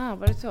allting. Ja,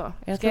 var det så?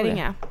 Ska jag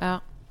ringa? Ja.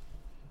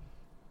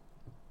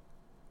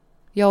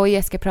 Jag och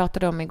Jessica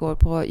pratade om igår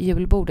på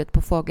julbordet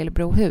på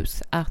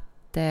Fågelbrohus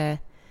att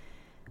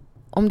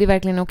om det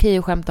verkligen är okej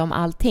att skämta om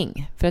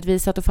allting. För att vi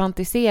satt och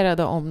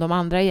fantiserade om de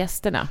andra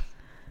gästerna.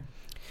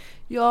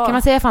 Ja. Kan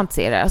man säga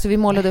fantisera? Alltså vi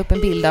målade upp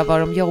en bild av vad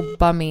de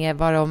jobbar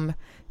med,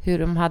 hur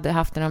de hade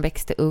haft när de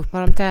växte upp.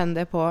 Vad de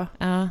tände på.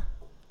 Ja.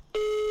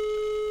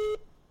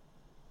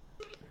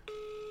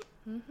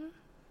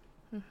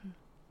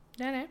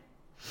 Nej.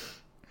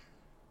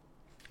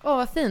 Åh,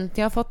 vad fint.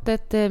 Jag har fått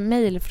ett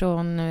mejl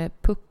från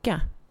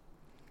Pucka.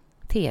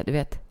 Du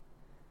vet.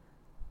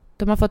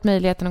 De har fått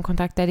möjligheten att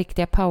kontakta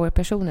riktiga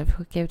powerpersoner för att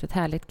skicka ut ett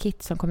härligt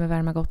kit som kommer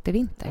värma gott i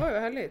vinter. Oj,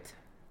 vad härligt.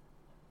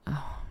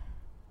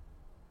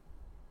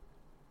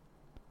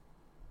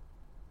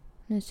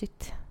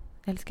 Mysigt.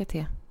 Älskar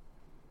te.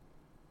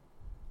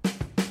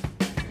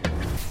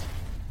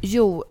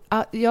 Jo,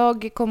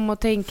 jag kommer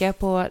att tänka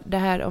på det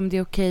här om det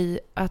är okej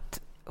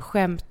att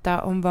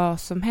skämta om vad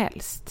som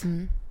helst.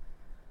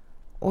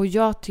 Och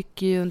jag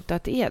tycker ju inte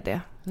att det är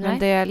det.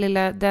 Nej.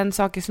 Men den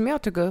saken som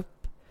jag tog upp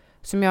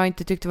som jag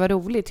inte tyckte var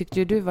rolig tyckte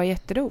ju du var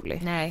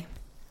jätterolig. Nej.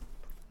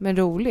 Men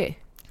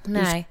rolig?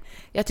 Nej.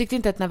 Jag tyckte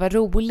inte att den var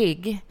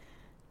rolig.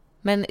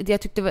 Men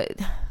jag tyckte var...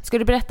 Ska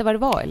du berätta vad det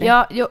var, eller?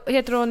 Ja,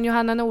 heter hon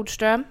Johanna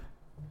Nordström?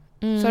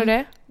 Sa du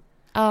det?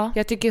 Ja.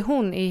 Jag tycker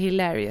hon är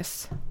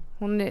hilarious.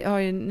 Hon har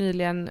ju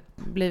nyligen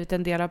blivit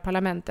en del av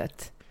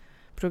parlamentet.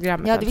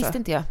 Programmet. Ja, det visste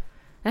inte jag.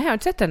 Nej, jag har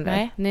inte sett den där.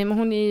 Nej. Nej, men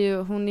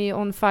hon är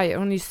on fire.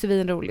 Hon är ju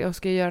svinrolig och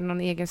ska göra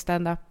någon egen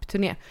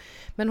stand-up-turné.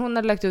 Men hon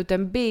hade lagt ut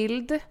en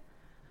bild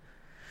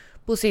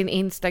på sin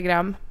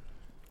Instagram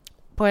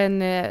på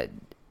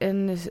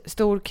en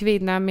stor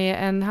kvinna med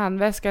en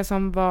handväska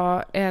som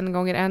var 1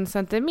 x 1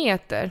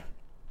 centimeter.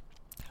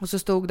 Och så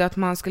stod det att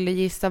man skulle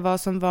gissa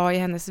vad som var i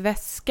hennes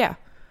väska.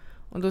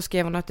 Och då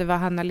skrev hon att det var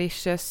Hanna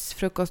Licious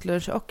frukost,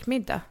 lunch och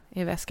middag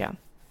i väskan.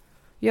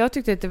 Jag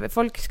tyckte inte...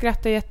 Folk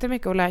skrattade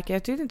jättemycket och likade.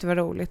 Jag tyckte inte det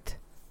var roligt.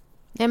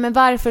 Nej, men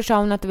varför sa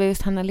hon att det var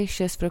just Hanna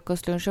Licious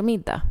frukost, lunch och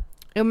middag?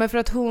 Jo, men för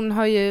att hon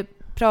har ju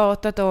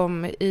pratat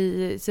om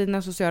i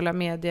sina sociala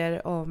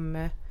medier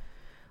om...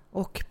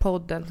 Och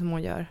podden som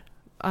hon gör.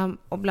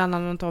 Och bland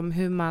annat om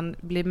hur man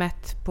blir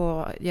mätt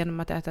på genom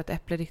att äta ett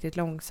äpple riktigt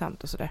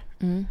långsamt och sådär.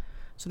 Mm.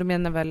 Så då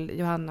menar väl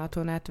Johanna att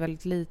hon äter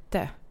väldigt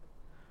lite.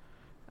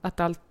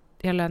 Att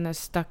hela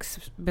hennes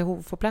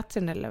dagsbehov får plats i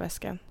den lilla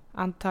väskan.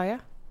 Antar jag.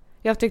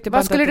 Jag tyckte bara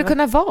vad skulle det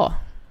kunna vara?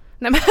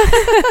 Nej, men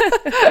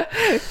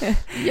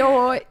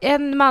ja,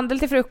 1 mandel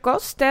till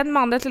frukost, 1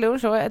 mandel till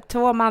lunch och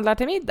 2 mandlar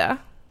till middag.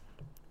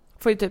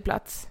 Får ju typ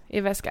plats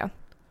i väskan.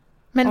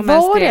 Men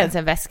var det ens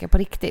en väska på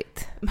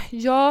riktigt?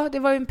 Ja, det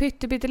var ju en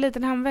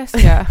pytteliten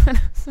handväska.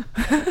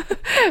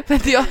 Men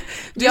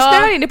du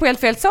snör inne på helt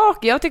fel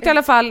saker. Jag tyckte i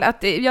alla fall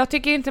att jag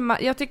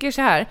tycker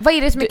så här. Vad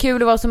är det som är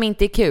kul och vad som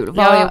inte är kul?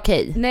 Vad är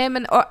okej? Nej,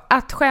 men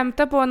att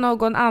skämta på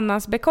någon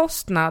annans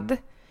bekostnad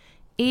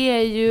är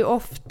ju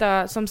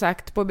ofta, som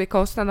sagt, på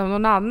bekostnad av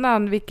någon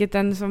annan, vilket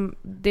den som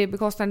det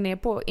bekostnaden är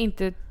på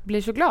inte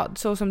blir så glad.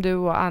 Så som du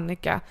och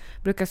Annika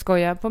brukar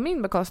skoja på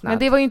min bekostnad. Men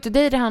det var ju inte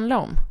dig det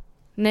handlade om.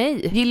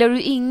 Nej. Gillar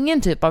du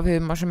ingen typ av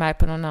humor som är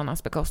på någon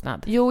annans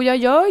bekostnad? Jo, jag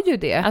gör ju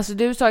det. Alltså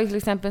du sa till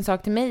exempel en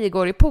sak till mig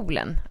igår i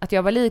poolen. Att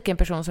jag var lik en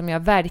person som jag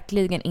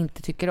verkligen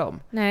inte tycker om.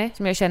 Nej.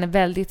 Som jag känner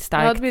väldigt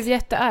starkt. Jag blev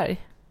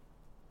jättearg.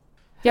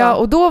 Ja,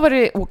 och då var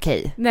det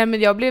okej. Nej,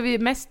 men jag blev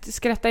ju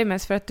skrattade ju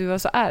mest för att du var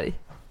så arg.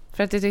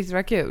 För att jag tyckte det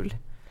var kul.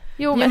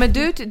 Jo, men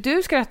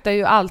du skrattar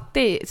ju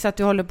alltid så att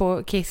du håller på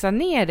att kissa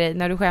ner dig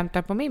när du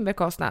skämtar på min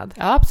bekostnad.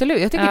 Ja,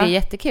 absolut. Jag tycker det är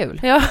jättekul.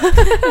 Ja.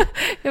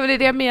 Ja, men det är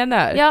det jag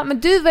menar. Ja, men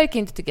du verkar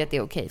inte tycka att det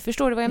är okej.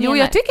 Förstår du vad jag menar? Jo,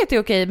 jag tycker att det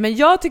är okej, men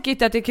jag tycker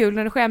inte att det är kul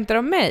när du skämtar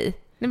om mig. Nej,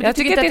 men jag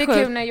tycker inte att det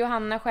är kul när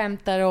Johanna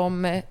skämtar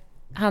om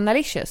Hanna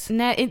Licious.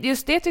 Nej,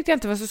 just det tyckte jag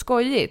inte var så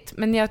skojigt.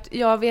 Men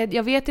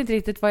jag vet inte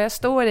riktigt vad jag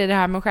står i det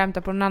här med att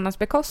skämta på någon annans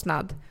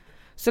bekostnad.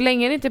 Så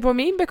länge det inte är på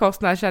min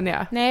bekostnad, känner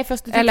jag. Nej,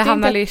 fast eller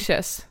Hanna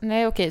Licious.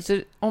 Nej, okej. Så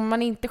om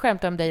man inte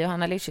skämtar om dig och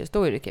Hanna Licious,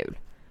 då är det kul.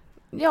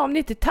 Ja, om det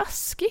inte är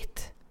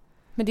taskigt.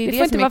 Men det är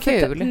det som är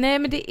kul. Nej,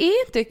 men det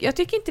är inte... Jag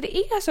tycker inte det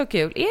är så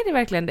kul. Är det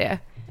verkligen det?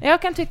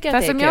 Jag kan tycka att det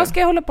är kul. Fast om jag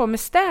ska hålla på med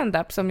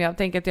stand-up som jag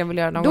tänker att jag vill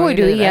göra någon då gång är i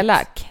du livet.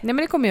 elak. Nej, men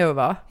det kommer jag att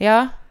vara.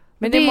 Ja,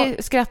 men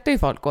det skrattar ju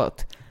folk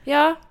åt.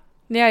 Ja,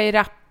 när jag är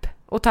rapp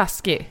och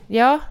taskig.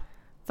 Ja.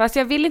 Fast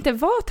jag vill inte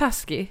vara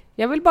taskig.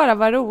 Jag vill bara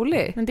vara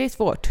rolig. Men det är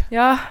svårt.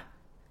 Ja.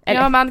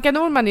 Eller? Ja, men Annika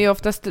Norman är ju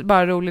oftast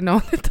bara rolig när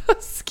hon är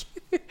taskig.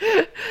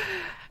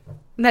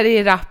 När det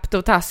är rappt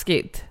och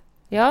taskigt.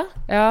 Ja.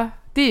 Ja,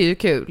 det är ju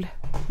kul.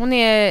 Hon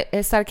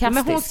är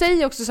sarkastisk. Men hon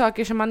säger också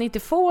saker som man inte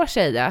får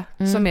säga,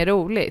 som är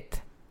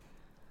roligt.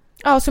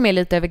 Ja, som är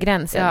lite över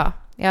gränsen. Ja.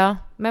 Ja.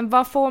 Men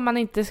vad får man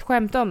inte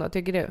skämta om då,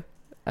 tycker du?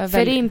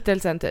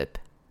 Förintelsen typ.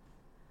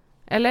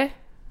 Eller?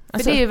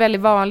 För det är ju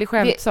väldigt vanlig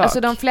skämtsak.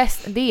 Alltså de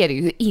flesta, det är det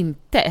ju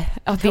inte.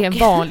 Att det är en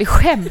vanlig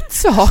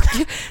skämtsak.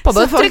 På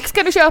Buttrick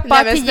ska du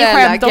köpa 10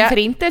 skämt om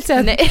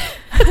förintelsen. Nej.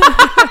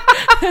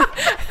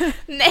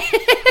 Nej.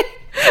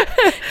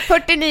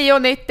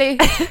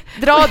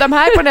 49,90. Dra de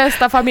här på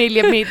nästa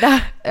familjemiddag.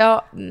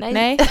 Ja,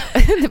 nej.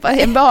 Det var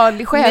en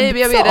vanlig skämtsak. Nej,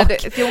 men jag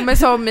menar, men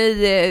som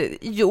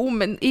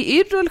i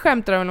Yrrol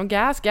skämtar de om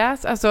gas.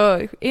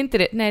 Alltså, inte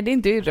det. Nej, det är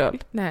inte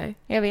Yrrol. Nej.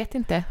 Jag vet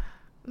inte.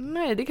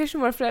 Nej, det kanske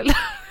våra föräldrar.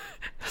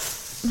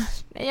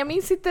 Nej, jag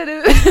minns inte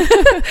du.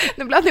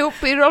 Nu blandar jag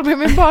ihop Yrrol med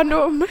min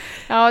barndom.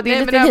 Ja, det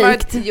är lite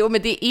likt. Jo,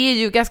 men det är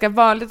ju ganska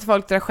vanligt att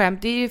folk drar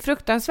skämt. Det är ju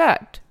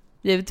fruktansvärt.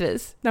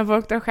 Givetvis. När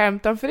folk tar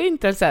skämt om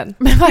förintelsen.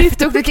 Men varför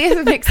tog du det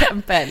som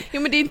exempel?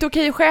 Jo, men det är inte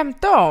okej att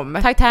skämta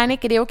om. Titanic,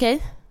 är det okej?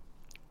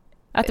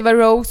 Att det var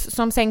Rose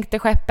som sänkte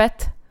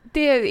skeppet?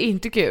 Det är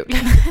inte kul.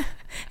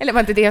 Eller var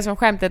inte det som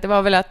skämtet? Det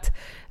var väl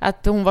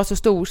att hon var så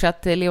stor så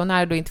att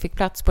Leonardo inte fick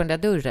plats på den där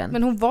dörren.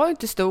 Men hon var ju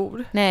inte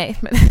stor. Nej,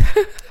 men...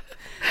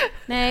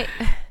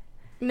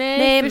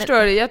 Nej,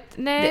 förstår du?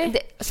 Nej.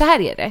 Så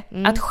här är det.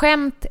 Att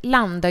skämt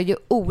landar ju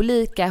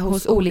olika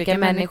hos olika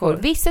människor.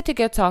 Vissa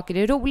tycker att saker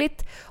är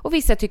roligt och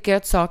vissa tycker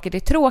att saker är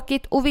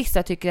tråkigt och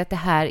vissa tycker att det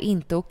här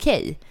inte är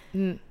okej.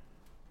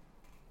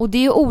 Och det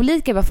är ju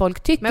olika vad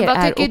folk tycker är okej.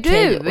 Men vad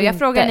tycker du? Jag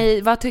frågar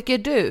ni, vad tycker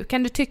du?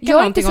 Kan du tycka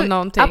någonting om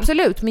någonting?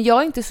 Absolut, men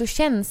jag är inte så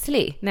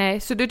känslig. Nej,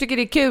 så du tycker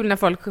det är kul när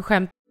folk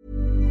skämtar?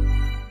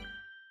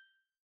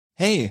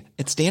 Hey,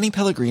 it's Danny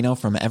Pellegrino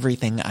from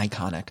Everything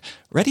Iconic.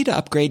 Ready to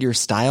upgrade your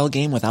style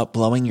game without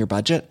blowing your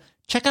budget?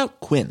 Check out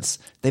Quince.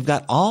 They've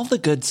got all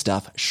the good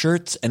stuff,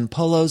 shirts and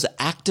polos,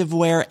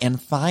 activewear and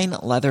fine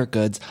leather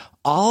goods,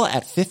 all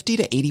at 50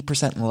 to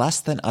 80% less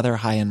than other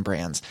high-end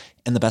brands.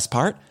 And the best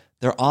part?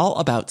 They're all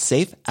about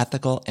safe,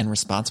 ethical, and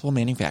responsible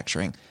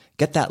manufacturing.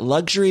 Get that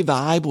luxury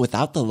vibe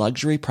without the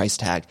luxury price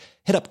tag.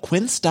 Hit up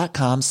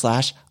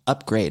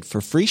quince.com/upgrade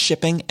for free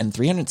shipping and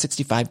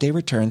 365-day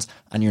returns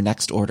on your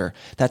next order.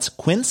 That's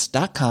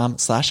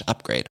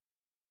quince.com/upgrade.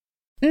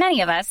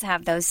 Many of us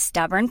have those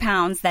stubborn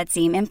pounds that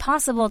seem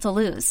impossible to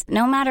lose,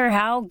 no matter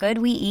how good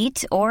we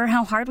eat or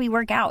how hard we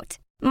work out.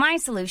 My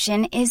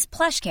solution is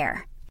PlushCare.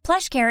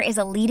 PlushCare is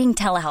a leading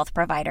telehealth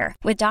provider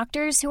with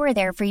doctors who are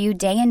there for you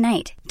day and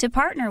night to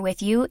partner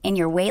with you in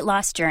your weight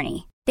loss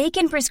journey. They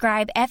can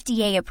prescribe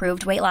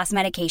FDA-approved weight loss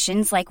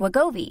medications like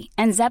Wegovy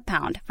and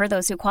Zepbound for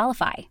those who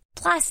qualify.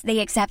 Plus, they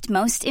accept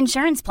most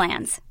insurance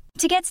plans.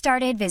 To get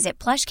started,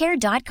 visit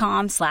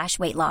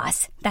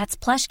plushcare.com/weightloss.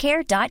 That's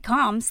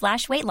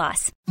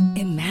plushcare.com/weightloss.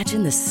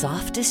 Imagine the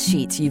softest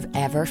sheets you've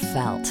ever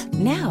felt.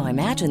 Now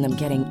imagine them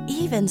getting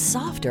even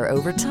softer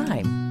over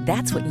time.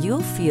 That's what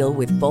you'll feel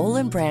with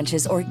Boll &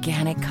 Branch's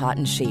organic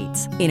cotton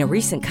sheets. In a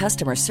recent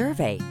customer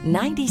survey,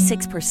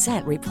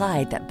 96%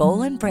 replied that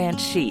Boll &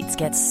 Branch sheets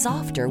get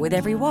softer with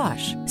every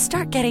wash.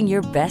 Start getting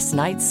your best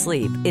night's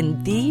sleep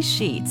in these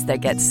sheets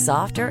that get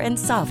softer and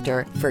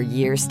softer for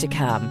years to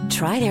come.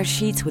 Try their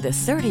sheets with a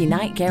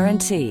 30-night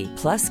guarantee.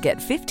 Plus,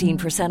 get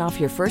 15% off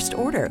your first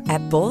order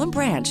at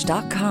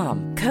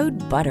bollandbranch.com.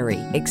 Code BUTTERY.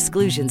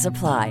 Exclusions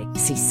apply.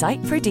 See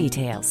site for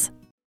details.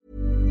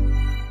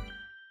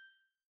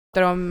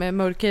 De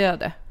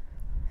mörkhyade.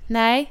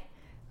 Nej,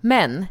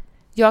 men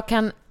jag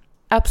kan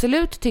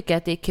absolut tycka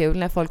att det är kul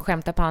när folk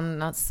skämtar på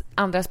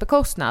andras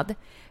bekostnad.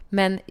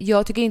 Men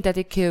jag tycker inte att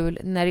det är kul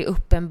när det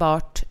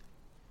uppenbart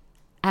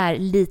är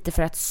lite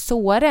för att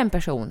såra en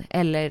person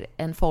eller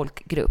en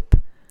folkgrupp.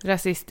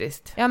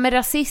 Rasistiskt. Ja, men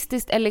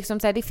rasistiskt eller liksom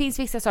så här, det finns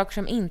vissa saker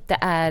som inte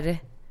är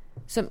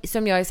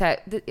som jag är så här,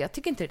 jag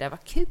tycker inte det där var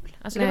kul.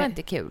 Alltså det var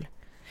inte kul.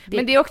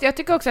 Men det är också, jag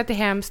tycker också att det är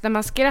hemskt när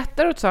man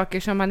skrattar åt saker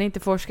som man inte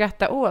får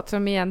skratta åt,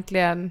 som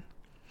egentligen...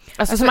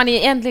 Alltså som man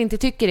egentligen inte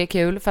tycker är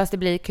kul, fast det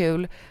blir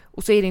kul,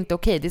 och så är det inte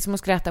okej. Det är som att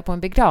skratta på en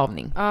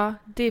begravning. Ja,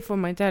 det får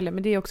man inte heller,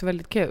 men det är också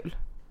väldigt kul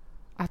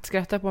att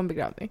skratta på en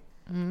begravning.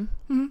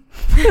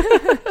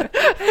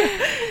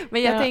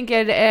 Men jag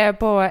tänker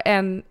på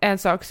en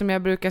sak som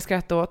jag brukar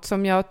skratta åt,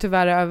 som jag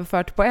tyvärr har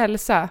överfört på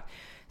Elsa,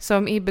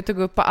 som Ibbe tog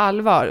upp på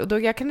allvar. Och då,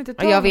 jag kan inte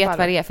ta och jag vet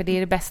vad det är, för det är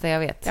det bästa jag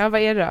vet. Ja,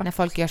 vad är det då? När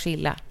folk gör sig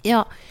illa.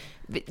 Ja.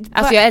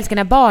 Alltså jag älskar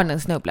när barnen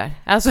snubblar.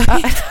 Alltså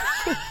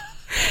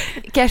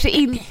kanske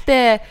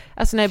inte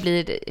alltså när det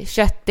blir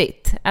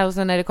köttigt,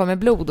 alltså när det kommer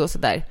blod och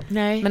sådär.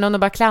 Nej. Men om de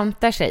bara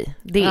klantar sig,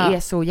 det är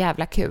så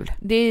jävla kul.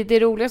 Det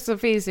roligaste som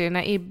finns är ju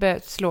när Ibbe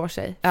slår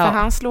sig. För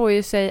han slår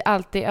ju sig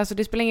alltid, alltså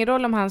det spelar ingen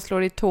roll om han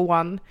slår i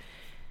tån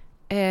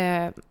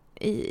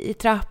i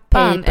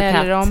trappan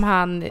eller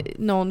om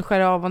någon skär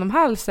av honom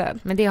halsen.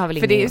 Men det har väl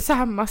för det är ju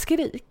samma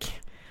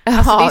skrik.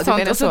 Alltså det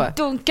är sånt. Och så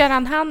dunkar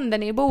han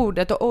handen i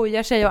bordet och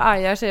ojar sig och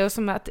ajar sig, och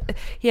som att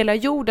hela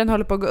jorden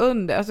håller på att gå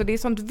under. Alltså det är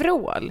sånt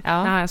vrål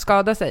när han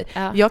skadar sig.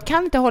 Jag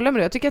kan inte hålla med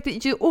det. Jag tycker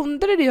att ju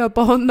ondare det gör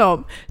på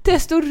honom,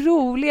 desto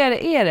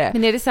roligare är det.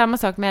 Men är det samma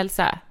sak med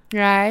Elsa?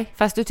 Nej.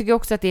 Fast du tycker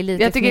också att det är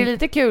lite... Jag tycker det är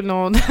lite kul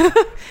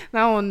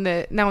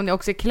när hon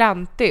också är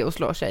klantig och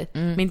slår sig.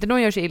 Men inte när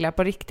hon gör sig illa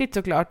på riktigt,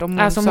 såklart.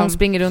 Om hon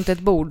springer runt ett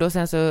bord och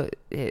sen så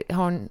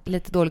har hon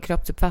lite dålig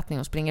kroppsuppfattning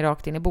och springer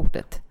rakt in i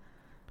bordet.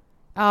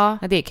 Ja,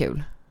 det är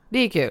kul. Det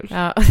är kul.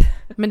 Ja.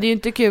 Men det är ju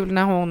inte kul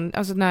när hon...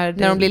 Alltså när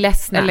de blir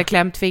ledsna. Eller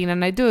klämt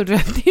fingrarna i dörren.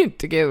 Det är ju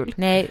inte kul.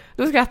 Nej.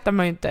 Då skrattar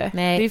man ju inte.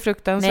 Nej. Det är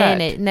fruktansvärt.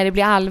 Nej. När det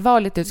blir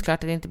allvarligt är det klart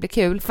att det inte blir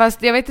kul.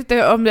 Fast jag vet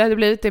inte om det hade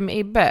blivit det med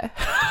Ibbe.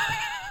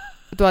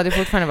 Då hade det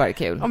fortfarande varit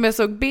kul. Om jag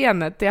såg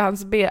benet till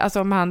hans ben,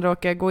 alltså om han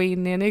råkar gå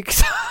in i en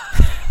yxa.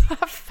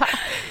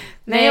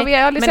 Nej, jag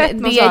har aldrig sett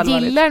något så allvarligt.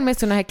 Jag gillar med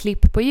såna här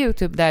klipp på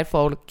YouTube där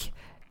folk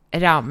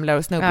ramlar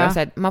och snubblar och så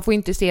här, man får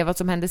inte se vad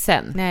som hände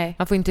sen. Nej.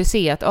 Man får inte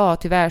se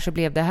att tyvärr så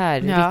blev det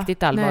här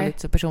riktigt allvarligt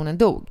så personen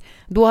dog.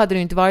 Då hade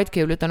det inte varit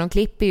kul, utan de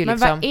klipper ju men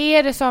liksom. Men vad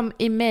är det som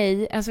i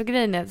mig, alltså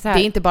grejen är så här.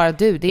 Det är inte bara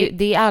du,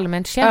 det är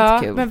allmänt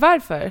känt kul. Men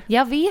varför?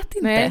 Jag vet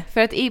inte. Nej,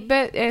 för att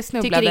Ibbe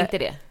snubblade. Tycker inte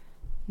det.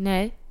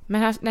 Nej,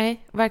 men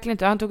nej, verkligen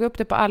inte. Han tog upp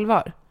det på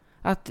allvar.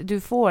 Att du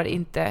får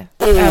inte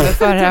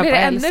överföra det här på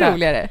Elsa. Ännu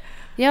roligare.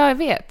 Ja, jag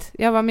vet.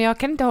 Men jag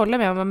kan inte hålla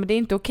med, men det är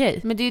inte okej.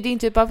 Men det är ju din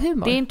typ av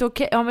humor. Det är inte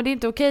okej. Ja, men det är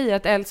inte okej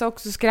att Elsa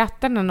också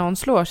skrattar när någon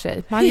slår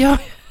sig. Man gör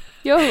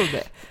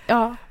det.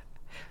 Ja.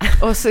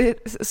 Och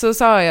så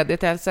sa jag det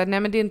till Elsa. Nej,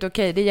 men det är inte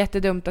okej. Det är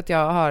jättedumt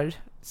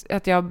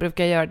att jag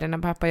brukar göra det när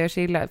pappa gör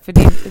sig illa. För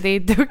det är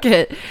inte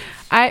okej.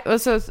 Nej,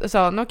 och så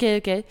sa han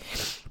okej.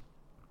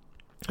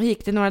 Och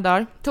gick det några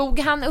dagar. Tog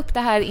han upp det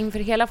här inför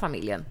hela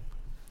familjen?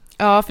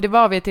 Ja, för det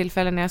var vid ett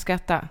tillfälle när jag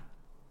skrattade.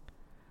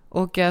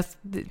 Och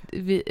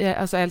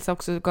alltså Elsa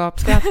också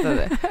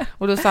gapskrattade.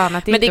 Och då sa han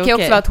att det men inte det kan okej.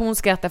 också vara att hon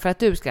skrattar för att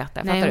du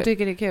skrattar. Nej, hon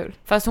tycker det är kul.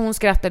 Fast hon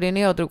skrattade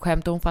när jag drog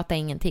skämt och hon fattar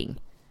ingenting.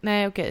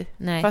 Nej, okej.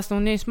 Nej. Fast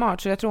hon är ju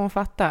smart, så jag tror hon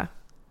fattar.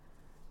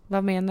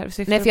 Vad menar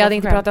du? Nej, för jag hade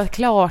inte pratat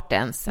klart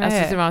ens. Nej.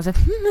 Alltså så var hon så här,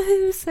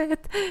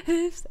 huset.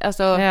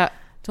 Alltså,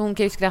 så hon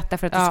kan ju skratta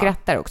för att du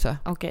skrattar också.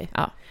 Okej.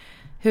 Ja.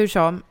 Hur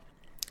som,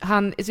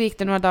 så gick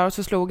det några dagar och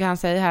så slog han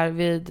sig här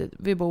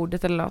vid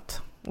bordet eller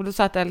något. Och då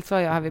satt Elsa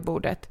och jag här vid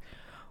bordet.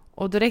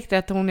 Och då räckte det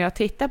att hon och jag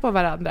tittade på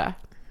varandra.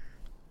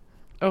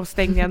 Och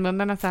stängde igen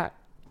munnarna så här.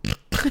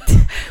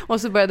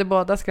 Och så började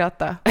båda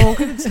skratta. Och hon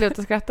kunde inte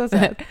sluta skratta så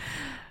här.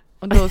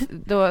 Och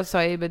då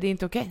sa jag, det är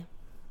inte okej.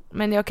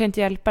 Men jag kan inte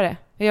hjälpa det.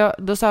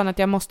 Då sa han att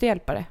jag måste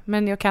hjälpa det.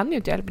 Men jag kan ju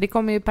inte hjälpa det. Det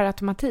kommer ju per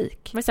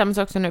automatik. Men samma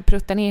sak som nu,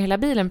 prutta ner hela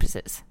bilen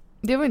precis.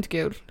 Det var inte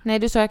kul. Nej,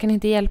 du sa jag kan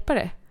inte hjälpa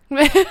det.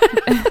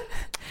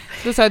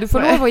 Då sa jag, du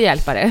får lov att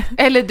hjälpa det.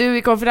 Eller du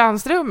i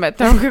konferensrummet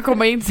när de kan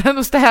komma in sen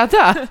och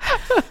städa.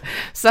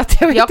 Så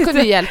att jag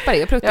kunde hjälpa det,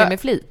 jag pruttade med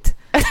flit.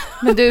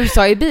 Men du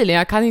sa i bilen,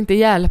 jag kan inte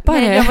hjälpa det.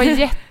 Nej, jag var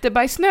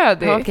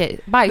jättebajsnödig. Okej,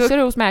 bajsar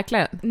du hos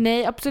mäklaren?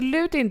 Nej,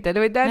 absolut inte. Det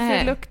var därför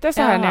det luktade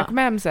så här när jag kom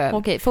hem sen.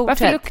 Okej,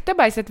 fortsätt. Varför luktar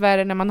bajset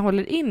värre när man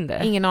håller in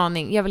det? Ingen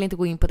aning, jag vill inte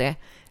gå in på det.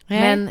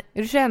 Nej. Men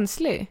är du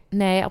känslig?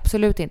 Nej,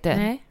 absolut inte.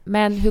 Nej.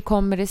 Men hur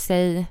kommer det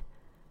sig...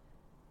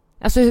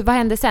 Alltså, vad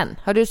hände sen?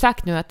 Har du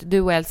sagt nu att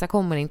du och Elsa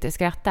kommer inte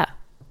skratta?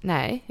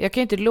 Nej, jag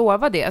kan ju inte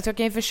lova det. Alltså jag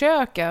kan ju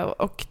försöka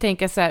och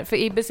tänka så här. För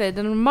Ibbe säger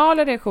den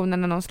normala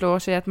reaktionen när någon slår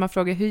sig är att man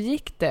frågar hur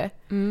gick det?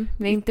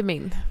 Det är inte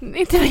min.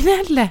 Inte min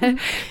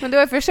heller. Men då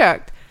har jag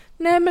försökt.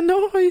 Nej, men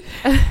då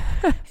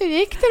hur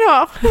gick det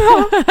då?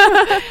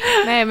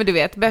 Nej, men du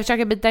vet, börja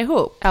försöka bita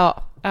ihop.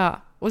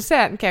 Ja. Och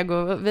sen kan jag gå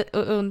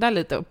undan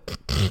lite upp.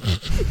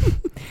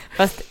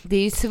 Fast det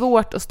är ju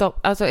svårt att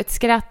stoppa. Alltså ett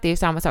skratt är ju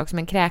samma sak som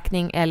en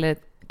kräkning eller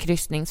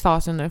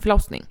kryssningsfas under en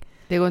förlossning.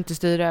 Det går inte att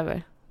styra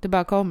över. Det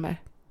bara kommer.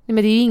 Nej,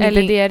 men det är ju ingenting...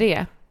 Eller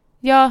diarré.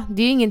 Ja,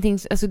 det är ju ingenting...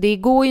 Alltså det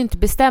går ju inte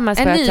bestämmas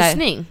för en att...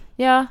 nysning.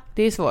 Ja.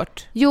 Det är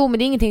svårt. Jo, men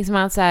det är ingenting som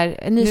man så här...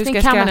 En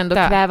nysning kan man ändå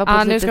kväva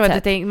på ett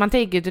litet sätt. Man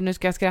tänker ju inte nu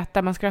ska jag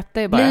skratta. Man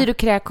skrattar ju bara. Blir du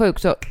kräksjuk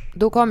så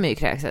då kommer ju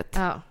kräkset.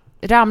 Ja.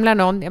 Ramlar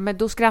någon, ja men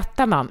då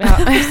skrattar man. Ja.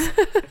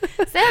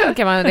 Sen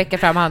kan man räcka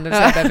fram handen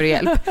så jag behöver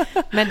hjälp.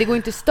 Men det går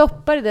inte att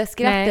stoppa det där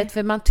skrattet. Nej.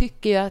 För man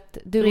tycker ju att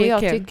du och jag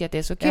tycker att det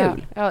är så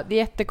kul. Ja, det är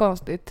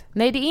jättekonstigt.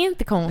 Nej, det är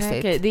inte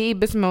konstigt. Nej, det är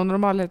Ibbe som är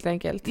onormal helt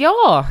enkelt.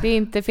 Ja! Det är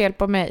inte fel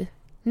på mig.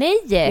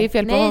 Nej! Det är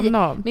fel på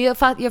honom. Men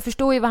jag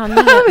förstår ju vad han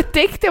menar.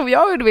 Tänkte om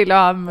jag ville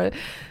ha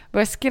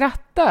börja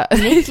skratta.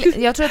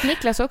 Jag tror att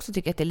Niklas också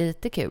tycker att det är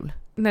lite kul.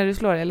 När du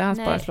slår eller han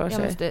bara slår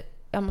sig.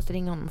 Jag måste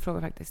ringa honom och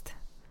fråga faktiskt.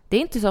 Det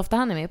är inte så ofta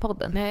han är med i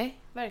podden. Nej,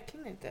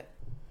 verkligen inte.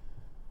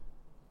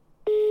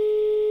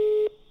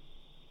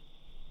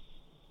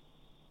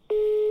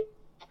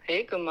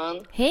 Hej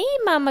gumman. Hej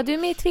mamma, du är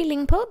med i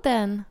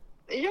Tvillingpodden.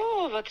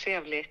 Ja, vad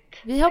trevligt.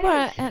 Vi har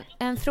bara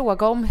en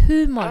fråga om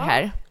humor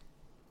här.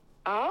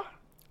 Ja.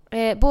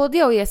 Både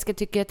jag och Jessica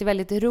tycker att det är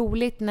väldigt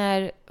roligt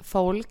när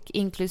folk,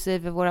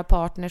 inklusive våra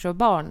partners och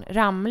barn,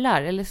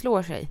 ramlar eller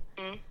slår sig.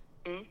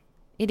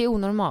 Är det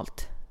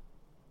onormalt?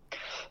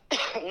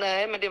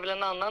 Nej, men det är väl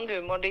en annan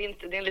humor. Det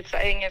är en lite så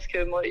engelsk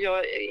humor. Jag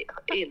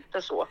är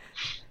inte så.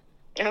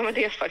 Ja, men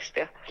det är faktiskt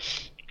det.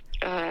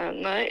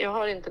 Nej, jag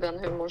har inte den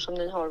humor som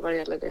ni har vad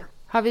gäller det.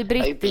 Har vi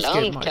brittisk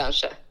humor?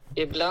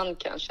 Ibland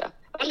kanske.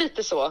 Ja,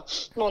 lite så.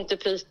 Monty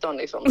Python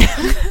liksom.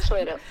 Så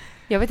är det.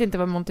 Jag vet inte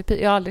vad Monty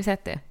Python... Jag har aldrig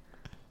sett det.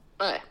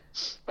 Nej,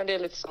 men det är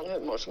lite sån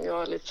humor som jag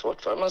har lite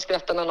svårt för. Man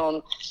skrattar när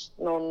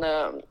någon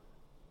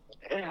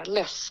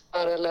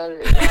läspar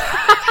eller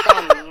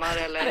stammar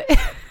eller...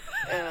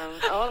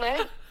 ja, nej.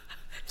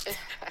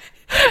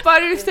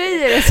 Vad du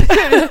säger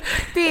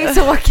det är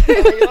så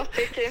kul. Ja, jag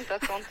tycker inte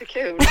att sånt är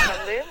kul.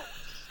 Men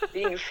det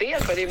är inget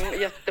fel för det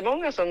är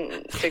jättemånga som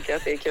tycker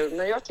att det är kul.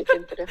 Men jag tycker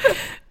inte det.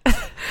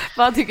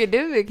 Vad tycker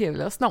du är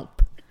kul? Och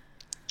snopp?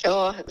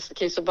 Ja,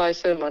 kiss och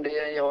bajshumor, det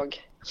är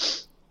jag.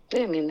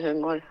 Det är min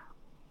humor.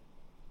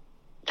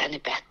 Den är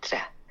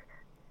bättre.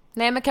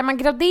 Nej, men kan man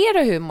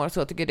gradera humor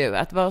så tycker du?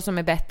 Att vad som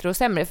är bättre och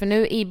sämre? För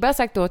nu Ibba har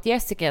sagt åt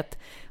Jessica att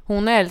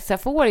hon och Elsa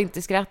får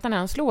inte skratta när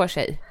han slår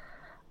sig.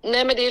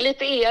 Nej, men det är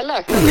lite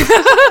elakt.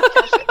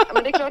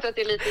 Men det är klart att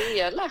det är lite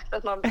elakt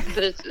att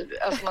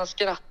man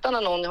skrattar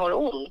när någon har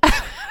ont.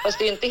 Fast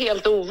det är inte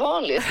helt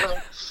ovanligt.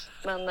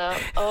 Men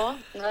ja,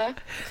 nej.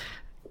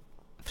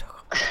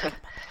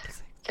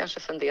 Kanske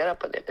fundera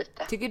på det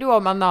lite. Tycker du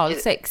om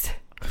analsex?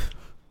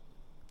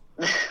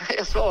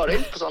 Jag svarar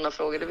inte på sådana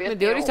frågor, det vet men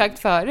det har du sagt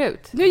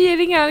förut. Nu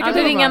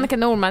ringer Annika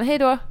Norman. Hej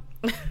då.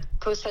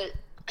 Puss, hej.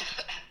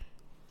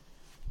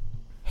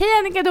 Hej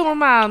Annika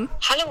Norman.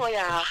 Hallå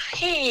ja,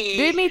 hej.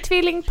 Du är med i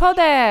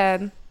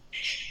Tvillingpodden.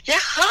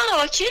 Jaha,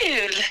 vad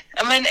kul.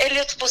 Ja, men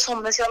Elliot på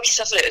sommaren så jag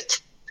missade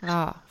förut.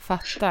 Ja,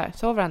 fattar.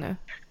 Sover han nu?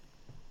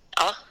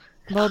 Ja.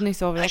 Bodny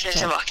sover jag också. Jag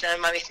kanske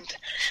vaknar, man vet inte.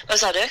 Vad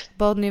sa du?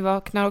 Bodny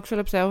vaknar också,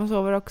 hon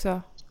sover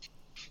också.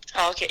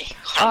 Ja, okej.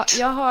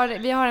 Ja,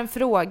 vi har en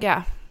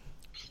fråga.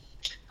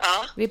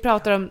 Ja.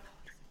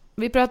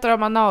 Vi pratar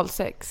om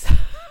analsex.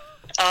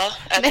 Ja,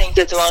 jag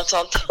tänkte att det var något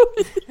sånt.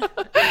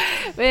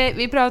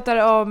 Vi pratar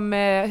om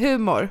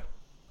humor.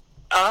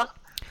 Ja.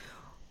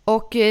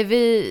 Och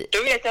vi...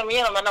 Då vet jag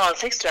mer om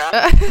analsex, tror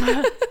jag.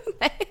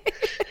 Nej.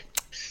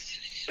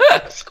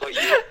 Jag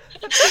skojar.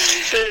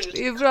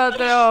 Vi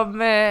pratar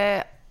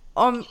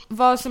om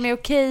vad som är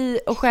okej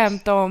att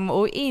skämta om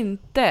och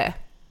inte.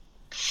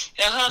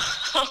 Jaha,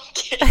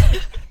 okej.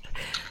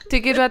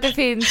 Tycker du att det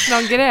finns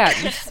någon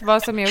gräns?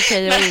 Vad som är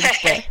okej och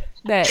inte?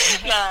 Nej.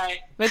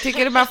 Men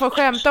tycker du man får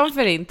skämta om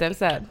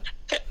förintelsen?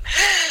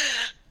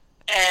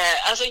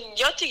 Alltså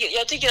jag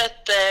tycker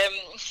att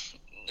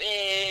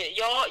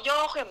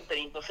jag skämtar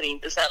inte på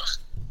förintelsen.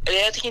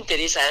 Jag tycker inte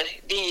det är så här,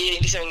 det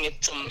är liksom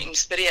inget som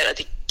inspirerar,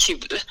 det är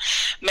kul.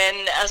 Men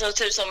alltså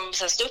typ som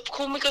så här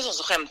ståuppkomiker och sånt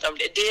som skämtar om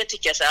det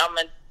tycker jag så här,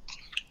 men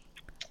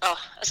ja,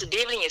 alltså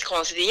det är väl inget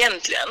konstigt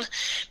egentligen.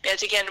 Men jag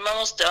tycker ändå man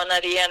måste,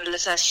 när det gäller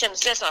så här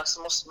känsliga saker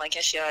så måste man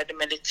kanske göra det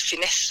med lite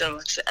finess, om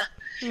man ska säga.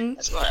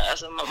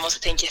 Alltså man måste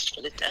tänka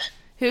efter lite.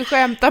 Hur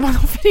skämtar man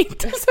om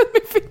förintelsen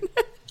med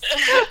finess?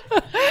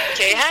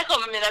 Okej, här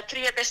kommer mina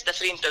 3 bästa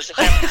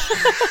förintelseskämt.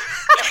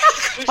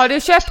 Har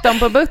du köpt dem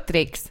på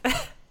Buttricks?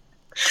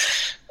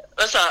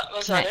 Vad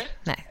sa du?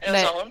 Nej.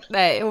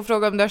 Nej, hon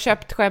frågade om du har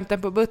köpt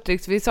skämten på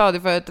Buttricks. Vi sa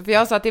det förut, för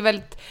jag sa att det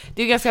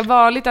är ganska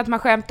vanligt att man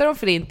skämtar om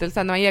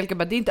förintelsen. När man hjälper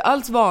bara, det är inte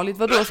alls vanligt.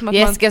 Vadå, som att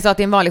Jessica sa att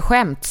det är en vanlig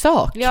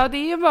skämtsak. Ja, det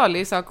är en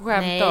vanlig sak att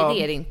skämta om. Nej,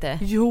 det är det inte.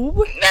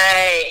 Jo.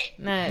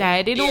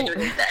 Nej, det är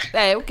nog...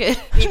 Nej, okej.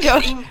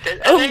 Jag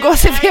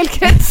umgås i fel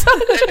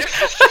kretsar.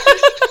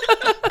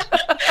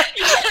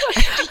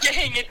 Jag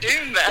hänger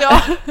du med.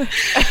 Ja.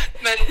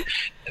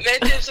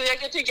 Men typ, så jag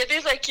kan tycka att det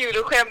är så här kul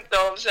att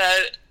skämta om så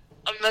här.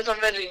 Men som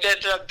väldigt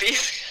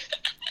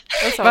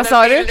Vad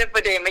sa du? På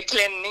det med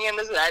klänningen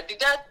och sådär.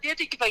 Det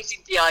tycker faktiskt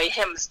inte jag är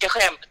hemska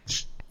skämt.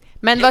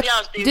 Men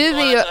du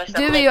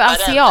är ju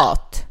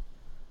asiat.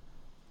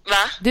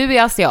 Va? Du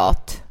är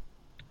asiat.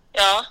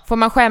 Ja. Får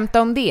man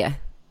skämta om det?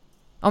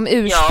 Om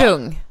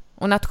ursprung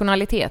och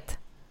nationalitet?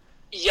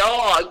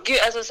 Ja, gud,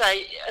 alltså, så här,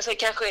 alltså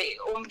kanske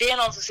om det är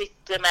någon som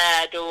sitter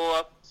med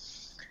och...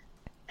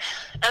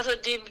 Alltså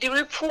det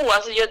beror på,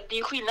 alltså det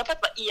är skillnad på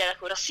att vara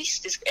elak och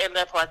rasistisk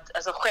eller på att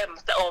alltså,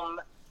 skämta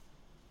om,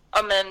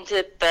 ja men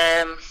typ...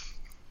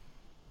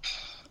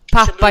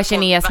 Pappa,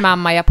 kines,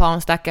 mamma,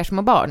 japan, stackars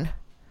små barn.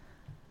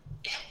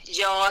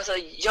 Ja, alltså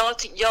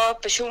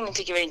jag personligen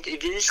tycker väl inte,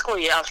 vi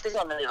skojar alltid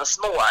om när vi var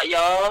små.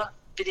 Jag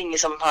vet ingen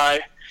som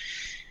har,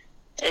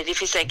 det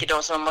finns säkert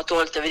de som har mått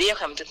dåligt över det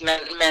skämtet,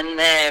 men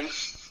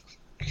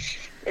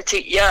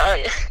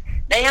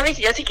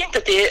jag tycker inte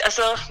att det är,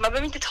 alltså man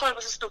behöver inte ta det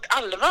på så stort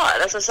allvar.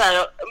 Alltså så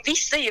här,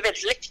 vissa är ju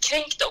väldigt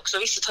lättkränkta också,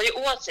 vissa tar ju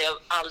åt sig av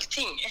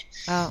allting.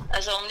 Ja.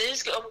 Alltså om du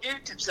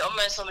typ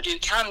som du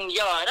kan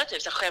göra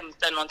typ så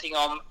skämta någonting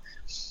om,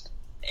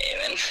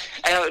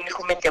 nu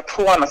kommer inte jag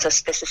på något så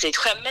specifikt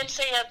skämt, men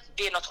säg att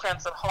det är något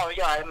skämt som har att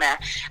göra med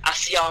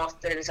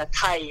asiater eller så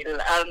thai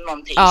eller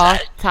någonting. Ja,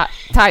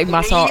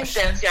 thai-massage. Det är inte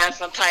ens jag är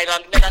från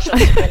Thailand, men alltså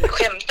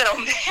skämtar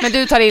om det. Men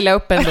du tar illa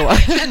upp ändå.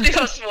 Det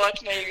var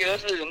svårt med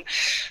geografin.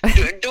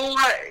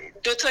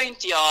 Då tar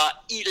inte jag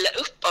illa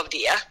upp av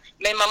det.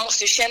 Men man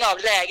måste ju känna av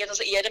läget.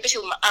 Alltså är det en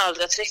person man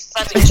aldrig har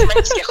träffat, så kanske man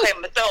inte ska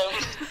skämta om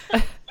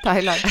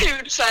Thailand.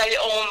 hudfärg,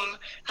 om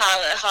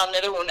han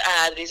eller hon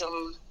är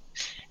liksom...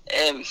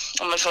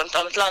 om man från ett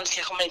annat land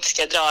kanske man inte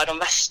ska dra de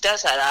värsta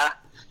så här,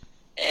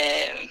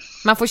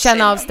 man får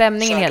känna av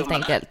stämningen helt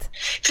enkelt.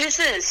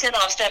 Precis, känna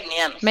av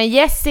stämningen. Men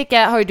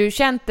Jessica har ju du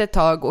känt ett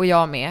tag och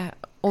jag med.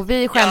 Och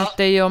vi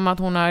skämtar ju om att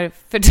hon har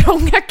för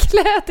trånga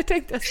kläder,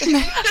 tänkte jag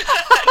säga.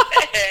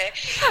 Nej,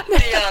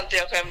 det har inte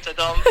jag skämtat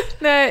om.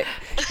 Nej,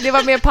 det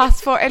var mer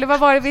passform. Eller vad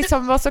var det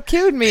som var så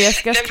kul med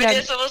Jessicas kläder? Nej,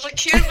 men det som var så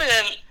kul med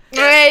den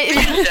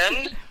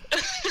bilden...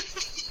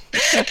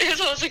 Det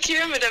som var så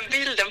kul med den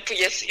bilden på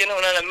Jessica när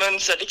hon hade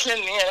mönstrade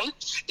klänningen,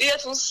 det är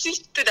att hon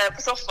sitter där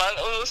på soffan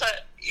och så här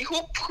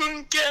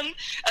ihopsjunken.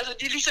 Alltså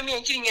det är liksom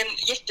egentligen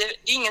det är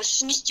ingen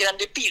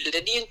smickrande bild.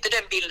 Det är inte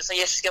den bilden som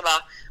Jessica var,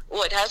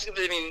 det här ska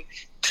bli min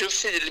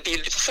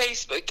profilbild på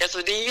Facebook. Alltså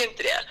det är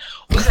inte det.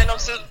 Och sen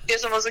också, det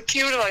som var så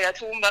kul var ju att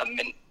hon bara,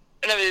 men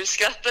när vi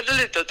skrattade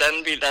lite åt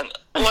den bilden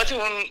och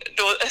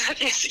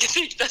att Jessica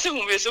tyckte att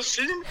hon blev så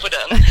fin på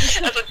den.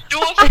 Alltså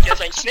då fick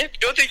jag en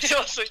knäpp, då tyckte jag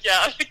det var så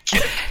jävla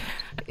kul.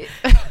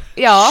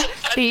 Ja,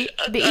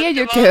 det är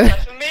ju kul.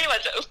 För mig var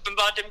det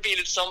uppenbart en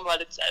bild som var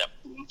lite såhär,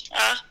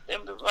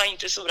 den var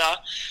inte så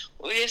bra.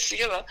 Och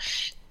Jessica bara,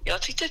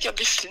 jag tyckte att jag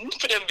blev fin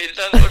på den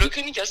bilden och då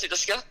kunde inte jag sluta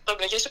skratta,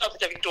 men kanske att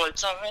jag fick dåligt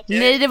samvete.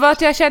 Nej, det var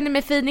att jag kände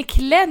mig fin i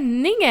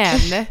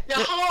klänningen.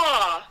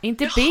 Jaha!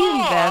 Inte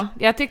bilden.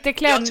 Jag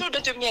trodde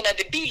att du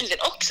menade bilden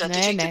också, att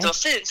du tyckte att det var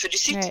fint, för du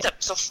sitter där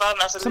på soffan.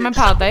 Alltså, som en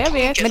padda, jag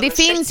vet. Men det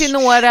finns ju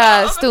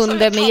några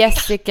stunder med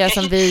Jessica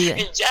som vi... En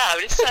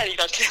jävligt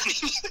färgglad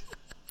klänning.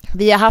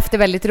 Vi har haft det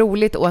väldigt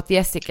roligt åt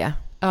Jessica.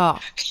 Ja.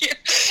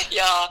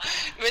 Ja,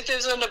 men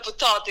typ sådana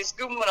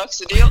potatisgumman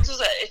också. Det är också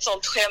så ett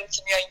sånt skämt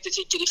som jag inte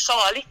tycker är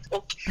farligt.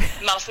 Och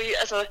man får ju,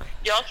 alltså,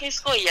 jag kan ju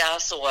skoja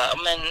så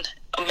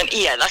om en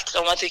elak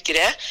om man tycker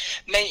det.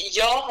 Men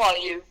jag har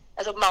ju,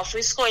 alltså man får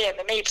ju skoja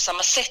med mig på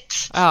samma sätt.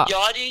 Ja.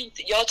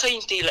 Jag tar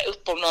inte illa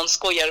upp om någon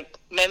skojar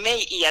med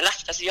mig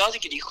elakt. Alltså jag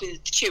tycker det är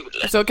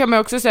skitkul. Så kan man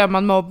också säga om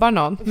man mobbar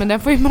någon. Men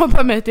den får ju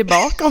mobba mig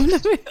tillbaka om den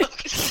vill.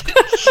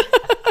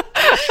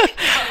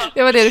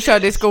 Det var det du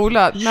körde i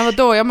skolan. Men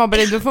vadå, jag mobbar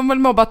dig, du får väl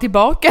mobba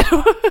tillbaka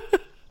då.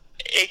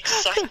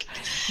 Exakt.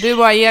 Du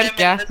och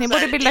Angelica, ni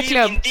borde bilda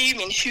klubb. Det är ju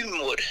min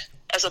humor.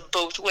 alltså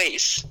both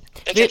ways.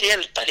 Jag kan inte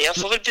hjälpa det. Jag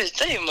får väl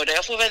byta humor där.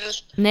 Jag får väl...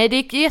 Nej, det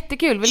är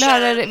jättekul. Vill du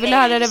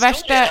höra det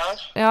värsta?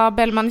 Ja,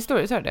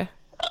 Bellman-historia, sa du det?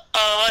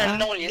 Ja, en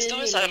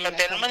Norge-historia så här, men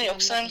Bellman är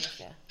också en...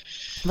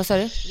 Vad sa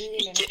du?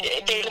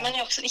 Bellman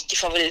är också en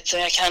icke-favorit som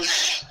jag kan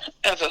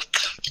öva upp.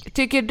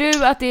 Tycker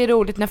du att det är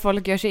roligt när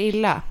folk gör sig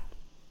illa?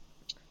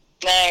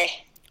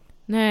 Nej.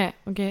 Nej,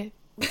 okej.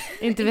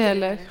 Inte vi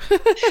heller.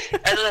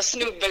 Alltså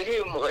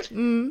snubbelhumor.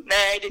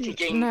 Nej, det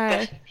tycker jag inte.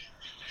 Nej.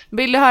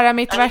 Vill du höra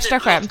mitt värsta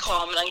skämt? Låt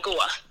kameran gå.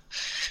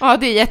 Ja,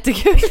 det är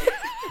jättekul.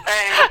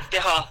 Nej, det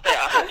hatar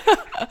jag.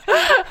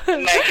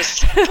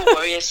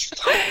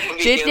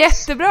 Det är ett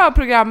jättebra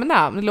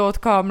programnamn,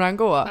 Låt kameran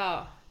gå.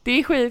 Ja. Det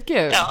är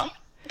skitkul.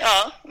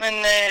 Ja, men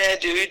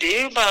det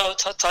är ju bara att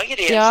ta tag i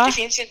det. Ja. Det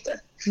finns ju inte.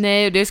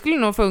 Nej, det skulle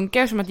nog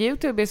funka som att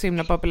YouTube är så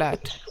himla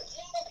populärt.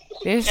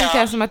 Det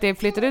känns som att det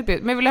flyttar ut.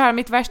 Men vill du höra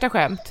mitt värsta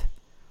skämt?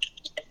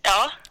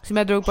 Ja. Som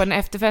jag drog på en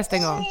efterfest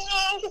en gång.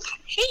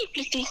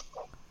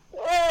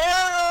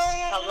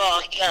 Han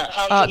vaknar.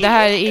 Ja, det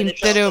här är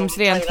inte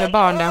rumsrent för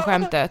barn, det här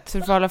skämtet. Så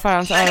du får hålla för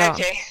hans öron.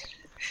 Okej.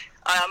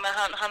 Ja, men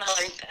han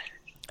hör inte.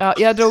 Ja,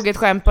 jag drog ett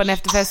skämt på en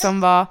efterfest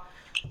som var: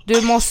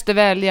 du måste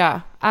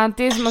välja.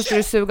 Antingen så måste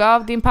du suga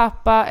av din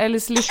pappa eller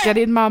slicka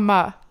din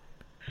mamma.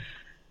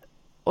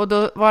 Och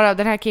då var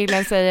den här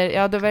killen säger: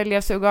 ja, då väljer jag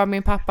att suga av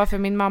min pappa för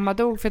min mamma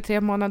dog för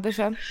 3 månader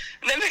sedan.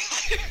 Nej men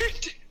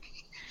gud.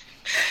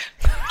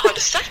 Har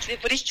du sagt det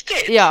på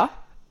riktigt? Ja.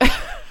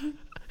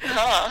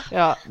 Ja.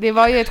 Ja, det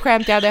var ju ett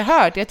skämt jag hade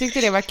hört. Jag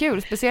tyckte det var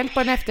kul, speciellt på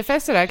en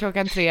efterfest där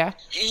 3:00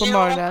 på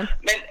morgonen.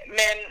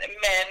 Men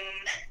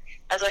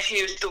alltså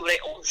hur stora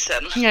är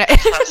oddsen? Nej.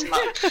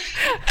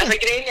 Alltså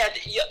grejen är att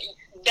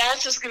där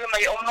så skulle man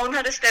ju, om någon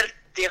hade ställt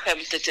det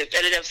skämtet typ,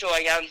 eller den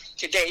frågan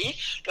till dig,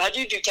 då hade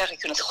ju du kanske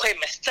kunnat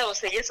skämta och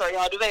säga så: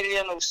 ja, då väljer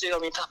jag nog suga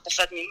av min pappa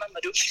för att min mamma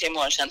dog för 3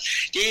 månader sedan.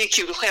 Det är ju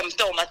kul att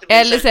skämta om att det blir.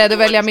 Eller säga, då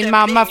väljer jag min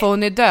mamma för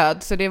hon är död,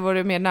 så det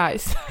vore mer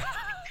nice.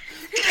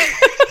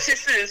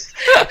 Precis.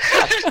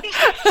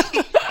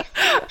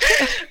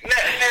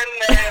 men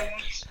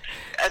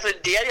alltså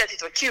det hade jag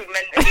tyckt var kul,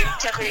 men det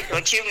kanske inte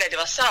var kul när det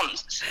var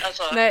sant.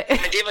 Alltså, nej.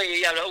 Men det var ju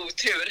jävla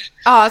otur.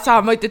 Ja, alltså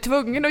han var inte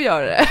tvungen att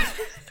göra det.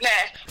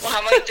 Nej, och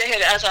han var inte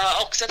heller, alltså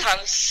också att han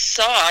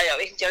sa, jag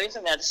vet inte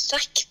om jag hade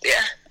sagt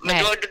det. Men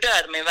då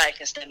dödade man ju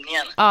verkligen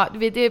stämningen. Ja,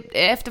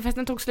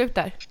 efterfesten tog slut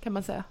där, kan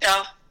man säga.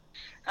 Ja,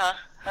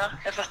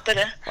 jag fattar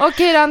det.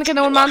 Okej, Annika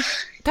Norman,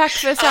 tack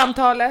för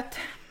samtalet.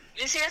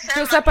 Vi ses sen.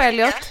 Pussa på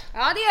Elliot.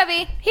 Ja, det gör vi.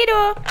 Hej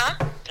då!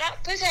 Ja, bra.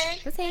 Puss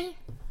hej. Puss hej.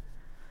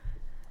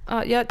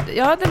 Ja,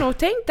 jag hade nog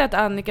tänkt att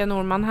Annika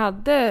Norman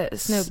hade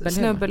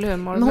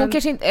snubbelhumor. Men hon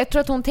kanske inte, jag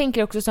tror att hon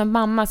tänker också som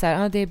mamma så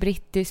här, det är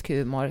brittisk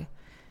humor.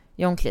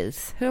 John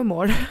Cleese.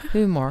 Humor.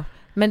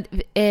 Men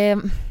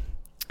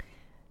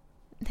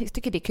jag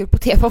tycker det är kul på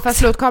tv.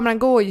 Fast Låt kameran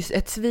gå är ju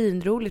ett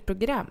svinroligt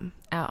program.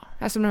 Ja.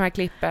 Alltså de här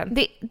klippen.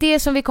 Det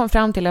som vi kom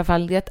fram till i alla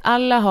fall är att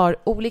alla har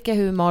olika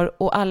humor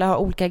och alla har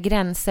olika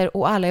gränser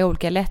och alla är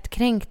olika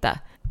lättkränkta.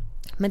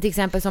 Men till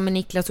exempel som med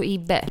Niklas och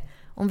Ibbe.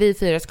 Om vi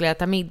 4 skulle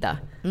äta middag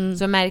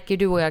så märker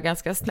du och jag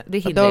ganska snabbt.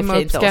 De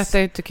uppskattar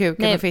inte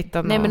kuken och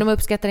fittan. Nej, men de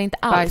uppskattar inte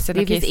alls.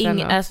 Det finns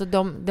ingen, alltså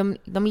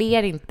de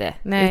ler inte.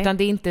 Nej. Utan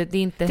det är inte.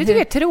 Det tycker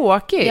jag är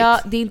tråkigt. Ja,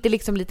 det är inte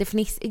liksom lite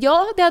fniss.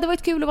 Ja, det hade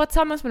varit kul att vara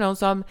tillsammans med någon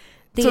som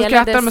delades. Så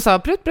skrattar de och sa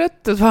prutt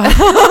prutt. Och så.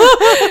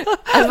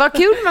 Alltså vad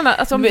kul man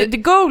alltså, the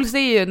goals är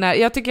ju när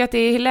jag tycker att det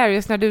är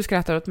hilarious när du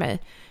skrattar åt mig.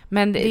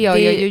 Men det gör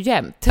jag ju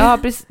jämt. Ja,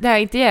 precis. Det är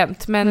inte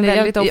jämt, men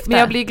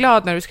jag blir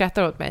glad när du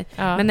skrattar åt mig.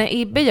 Ja. Men när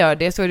Ibbe gör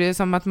det så är det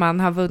som att man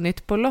har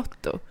vunnit på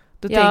Lotto.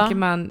 Då tänker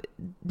man,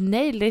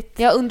 nejligt.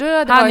 Jag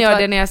undrar han gör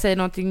det när jag säger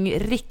någonting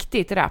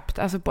riktigt rappt,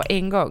 alltså på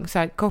en gång. Så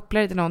här,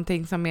 kopplar det till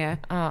någonting som är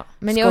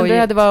men jag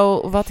undrar det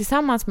var att vara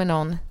tillsammans med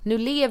någon. Nu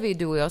lever ju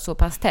du och jag så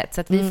pass tätt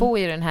så att vi får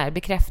ju den här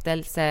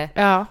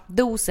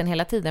bekräftelsedosen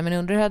hela tiden. Men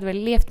undrar hade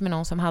väl levt med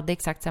någon som hade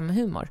exakt samma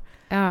humor.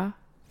 Ja,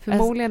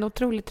 förmodligen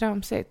otroligt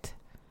tramsigt.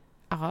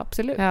 Ja,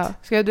 absolut. Ja.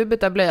 Ska du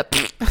byta blöja?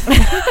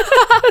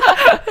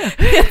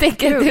 Jag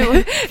tänker att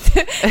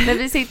när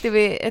vi sitter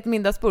vid ett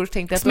middagsbord så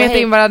tänkte jag att smeta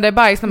in varandra i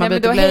bajs när man byter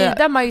blöja. Men då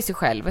hejdar man ju sig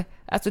själv.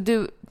 Alltså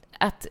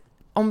att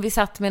om vi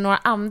satt med några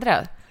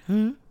andra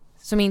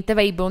som inte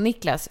var Ibbe och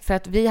Niklas, för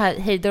att vi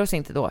hejdar oss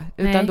inte då,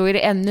 utan då är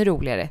det ännu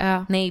roligare.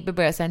 Ja. När Ibbe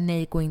börjar säga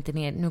nej, gå inte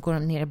ner, nu går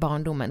de ner i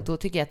barndomen, då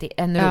tycker jag att det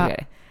är ännu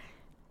roligare.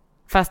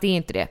 Fast det är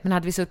inte det. Men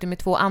hade vi suttit med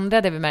 2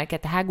 andra där vi märker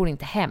att det här går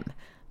inte hem,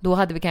 då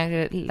hade vi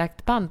kanske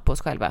lagt band på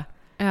oss själva.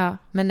 Ja.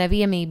 Men när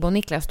vi är med Ibbe och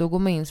Niklas, då går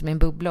man in som en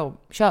bubbla och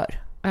kör.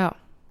 Ja.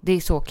 Det är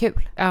så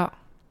kul. Ja.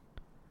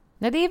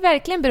 Nej, det är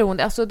verkligen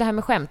beroende, alltså det här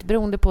med skämt,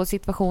 beroende på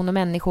situation och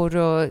människor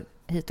och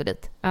hit och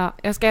dit. Ja,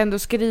 jag ska ändå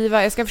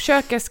skriva, jag ska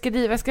försöka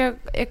skriva, jag ska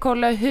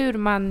kolla hur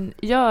man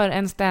gör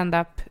en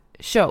stand-up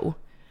show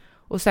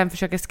och sen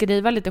försöka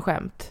skriva lite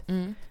skämt.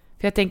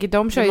 För jag tänker,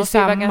 de kör ju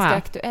samma. Det måste vara ganska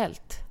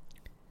aktuellt.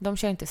 De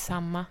kör inte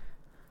samma.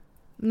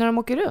 när de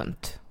åker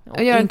runt.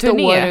 Och gör en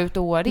turné. År ut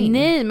och år in.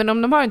 Nej, men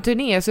om de har en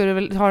turné så är det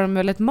väl, har de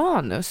väl ett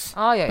manus.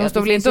 De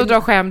står väl inte och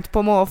drar skämt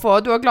på måfå.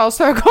 Du har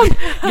glasögon.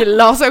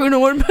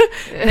 Glasögonorm.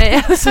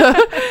 Nej, alltså.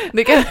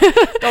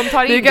 De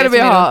tar in det som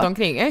är runt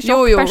omkring. En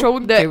tjock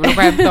person. Kul att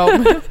skämta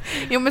om.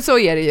 Jo, men så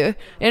är det ju.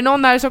 Är det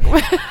någon där som...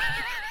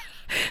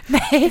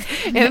 Nej.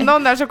 Är det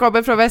någon där som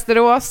kommer från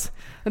Västerås?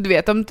 Du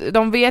vet,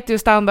 de vet ju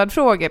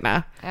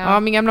standardfrågorna. Ja,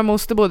 min gamla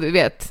moster bodde, du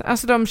vet.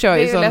 Alltså de kör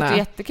ju sådana. Det lät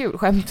jättekul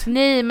skämt.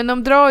 Nej, men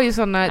de drar ju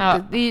sådana. Ja.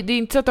 Det är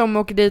inte så att de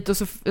åker dit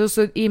och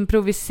så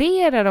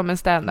improviserar de en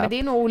stand-up. Men det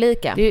är nog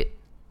olika.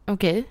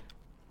 Okej.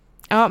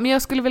 Ja, men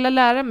jag skulle vilja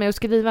lära mig att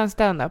skriva en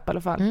stand-up i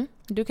alla fall. Mm.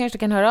 Du kanske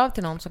kan höra av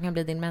till någon som kan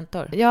bli din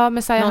mentor. Ja,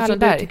 Messiah Hallberg.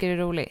 Någon som du tycker är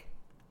rolig.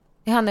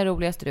 Är han den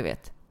roligaste du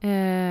vet?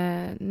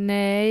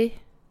 Nej,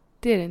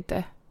 det är det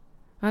inte.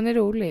 Han är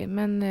rolig,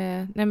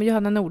 men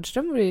Johanna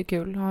Nordström vore ju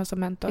kul att ha som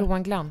mentor.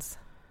 Johan Glans.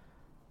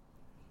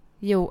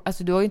 Jo,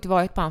 alltså du har ju inte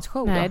varit på hans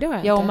show. Nej, då. Det har jag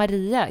inte. Jag och inte.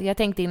 Maria, jag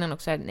tänkte innan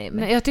också.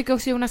 Nej, jag tycker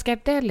också Jonas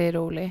Gardell är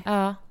rolig.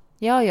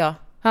 Ja.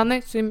 Han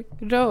är sin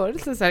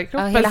rörelse så här,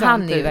 kroppen hela han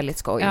samtidigt. är ju väldigt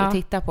skoj att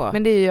titta på.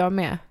 Men det är ju jag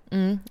med.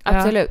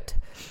 Absolut.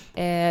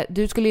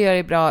 Du skulle göra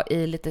det bra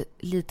i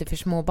lite för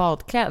små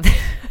badkläder.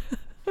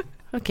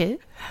 Okej.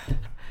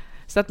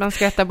 Så att man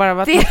skrattar bara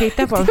vad man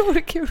tittar på. Det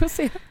vore kul att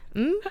se.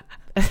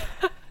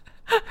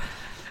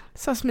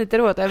 Som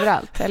smiter åt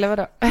överallt, eller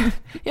vadå?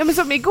 Ja, men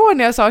som igår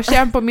när jag sa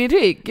känn på min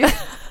rygg.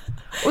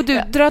 Och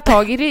du drar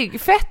tag i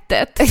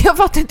ryggfettet. Jag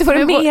fattar inte vad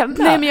du menar.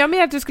 Nej, men jag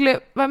menar att du skulle...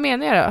 Vad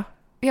menar jag då?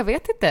 Jag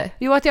vet inte.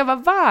 Jo, att jag var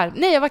varm.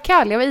 Nej, jag var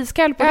kall. Jag var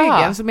iskall på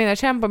ryggen. Så menar jag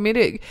känn på min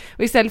rygg.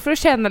 Och istället för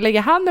att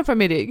lägga handen på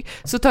min rygg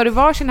så tar du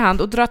varsin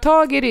hand och drar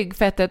tag i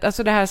ryggfettet.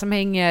 Alltså det här som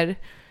hänger...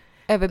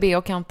 Över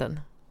BH-kanten.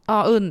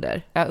 Ja,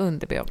 under. Ja,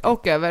 under BH.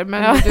 Och över,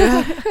 men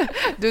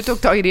du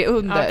tog tag i det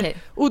under. Okay.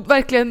 Och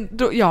verkligen,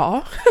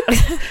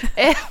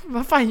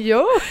 vad fan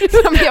gör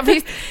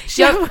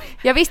du?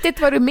 Jag visste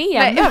inte vad du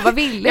menade. Nej. Vad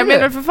ville jag du? Jag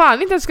menar för fan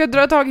inte att jag ska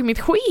dra tag i mitt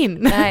skinn.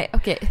 Nej,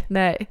 okej.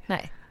 Nej.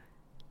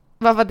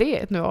 Vad var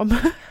det nu om?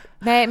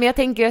 Nej, men jag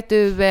tänker att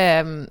du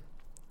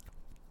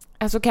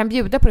alltså kan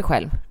bjuda på dig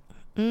själv.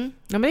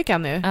 Ja, men det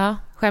kan du. Ja.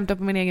 Skämta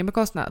på min egen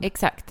bekostnad.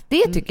 Exakt.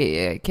 Det tycker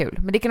jag är kul.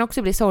 Men det kan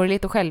också bli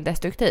sorgligt och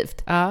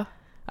självdestruktivt. Ja.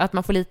 Att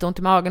man får lite ont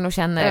i magen och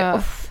känner...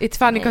 it's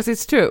funny because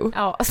it's true.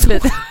 Ja,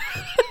 lite.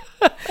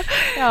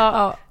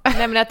 Ja.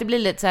 Nej, men att det blir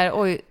lite så här...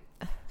 Oj,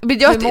 men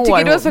jag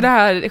tycker du så det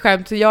här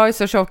skämt. Jag är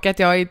så chockad att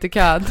jag inte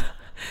kan.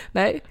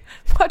 Nej.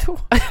 Vadå?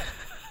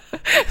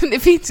 Det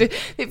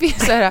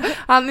finns så här.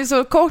 Han är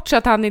så kort så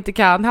att han inte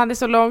kan. Han är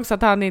så lång så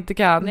att han inte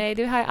kan. Nej,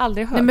 det har jag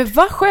aldrig hört. Nej, men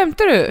vad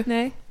skämtar du?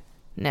 Nej,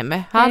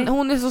 men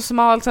hon är så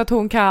smal så att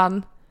hon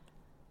kan.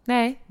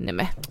 Nej,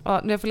 men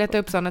nu får jag leta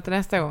upp sådana till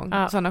nästa gång.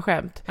 Ja. Sådana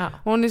skämt. Ja.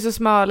 Hon är så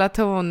smal att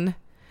hon...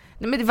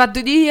 Nej, men det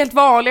är ju helt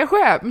vanliga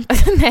skämt.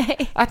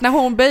 Nej. Att när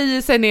hon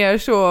böjer sig ner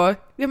så...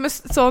 Ja, men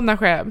sådana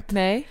skämt.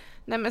 Nej,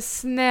 men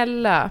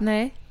snälla.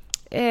 Nej.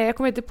 Jag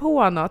kommer inte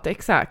på något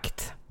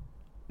exakt.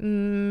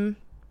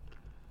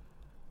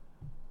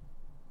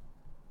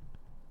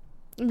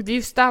 Det är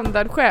ju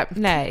standardskämt.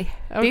 Nej.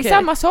 Okay. Det är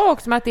samma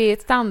sak som att det är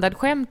ett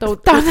standardskämt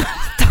och...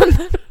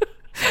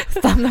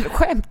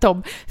 standardskämt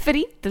om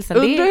förintelsen.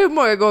 Undrar hur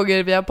många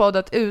gånger vi har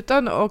poddat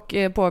utan att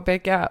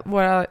påpeka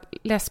våra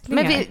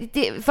läspningar.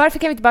 Men varför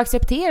kan vi inte bara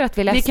acceptera att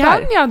vi läspar? Det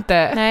kan jag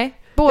inte. Nej,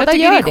 båda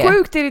gör det. Jag tycker det är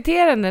sjukt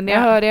irriterande när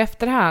jag hör det i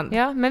efterhand.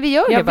 Ja, men vi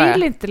gör det bara. Jag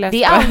vill inte läspa.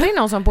 Det är aldrig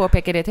någon som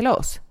påpekar det till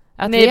oss.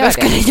 Att nej, vad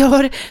skulle jag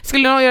göra?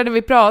 Skulle någon göra det när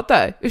vi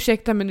pratar?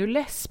 Ursäkta, men nu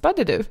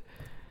läspade du.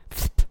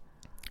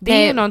 Det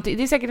är ju någonting.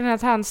 Det är säkert den här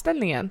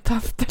tandställningen.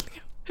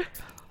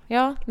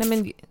 Ja, nej,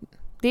 men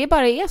det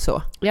bara är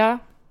så. Ja.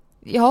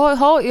 Jag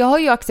har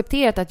ju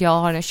accepterat att jag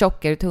har en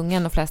tjockare tunga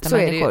än de flesta så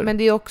människor. Är det, men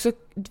det är också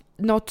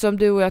något som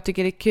du och jag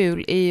tycker är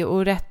kul i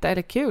att rätta,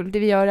 eller kul. Det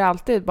vi gör det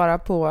alltid bara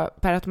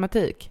per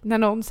automatik. När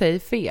någon säger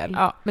fel.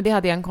 Ja, men det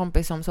hade jag en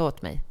kompis som sa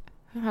åt mig.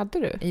 Hade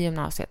du? I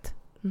gymnasiet.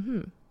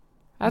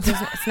 Alltså,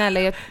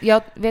 snälla,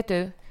 vet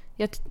du,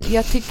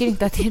 jag tycker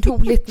inte att det är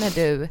roligt när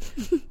du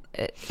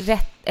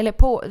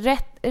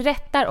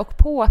rättar och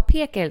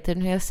påpekar hela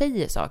tiden hur jag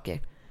säger saker.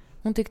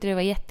 Hon tyckte det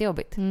var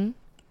jättejobbigt.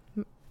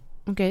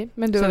 Okej,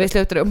 men så vi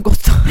slutade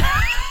umgås.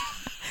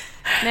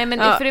 Nej, men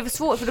för det var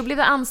svårt, för då blev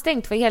det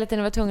ansträngt för hela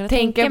tiden var tvungen att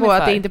tänka på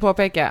att det inte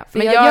påpeka.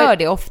 För jag gör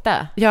det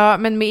ofta. Ja,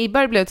 men med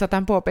Ibar blev det så att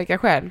han påpekar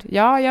själv.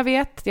 Ja, jag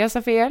vet, jag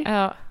sa fel.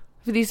 Ja.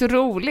 För det är så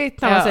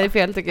roligt när man säger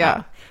fel, tycker jag.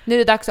 Ja. Nu är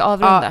det dags att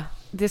avrunda. Ja,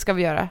 det ska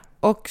vi göra.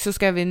 Och så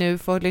ska vi nu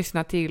få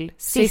lyssna till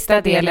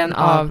sista delen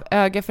av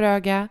Öga för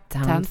öga,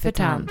 tand för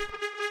tand.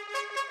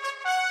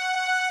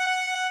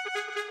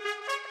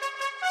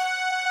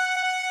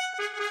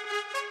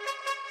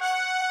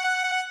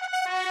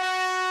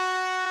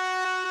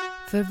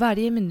 För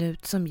varje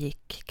minut som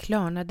gick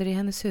klarnade det i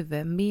hennes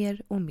huvud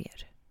mer och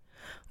mer.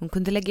 Hon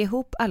kunde lägga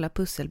ihop alla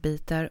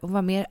pusselbitar och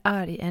var mer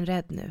arg än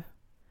rädd nu.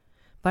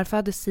 Varför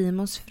hade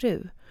Simons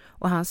fru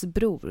och hans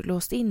bror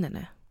låst in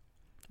henne?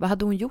 Vad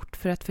hade hon gjort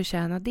för att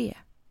förtjäna det?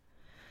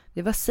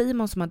 Det var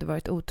Simon som hade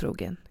varit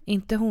otrogen,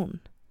 inte hon.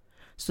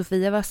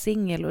 Sofia var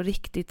singel och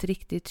riktigt,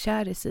 riktigt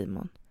kär i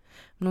Simon.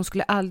 Men hon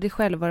skulle aldrig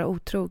själv vara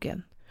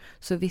otrogen.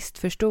 Så visst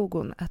förstod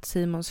hon att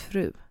Simons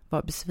fru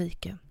var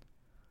besviken.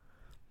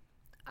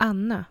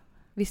 Anna,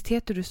 visst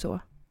heter du så?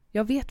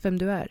 Jag vet vem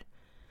du är.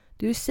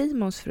 Du är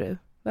Simons fru.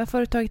 Varför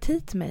har du tagit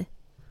hit mig?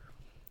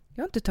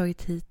 Jag har inte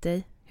tagit hit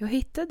dig. Jag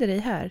hittade dig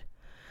här.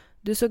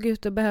 Du såg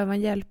ut att behöva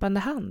en hjälpande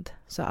hand,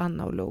 sa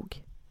Anna och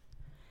log.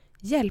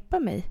 Hjälpa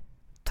mig?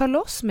 Ta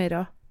loss mig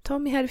då. Ta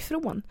mig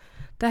härifrån.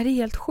 Det här är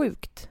helt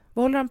sjukt.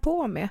 Vad håller han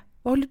på med?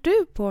 Vad håller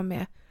du på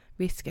med?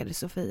 Viskade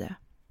Sofia.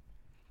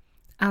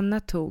 Anna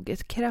tog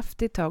ett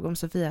kraftigt tag om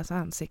Sofias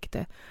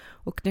ansikte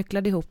och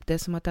knycklade ihop det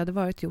som att det hade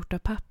varit gjort av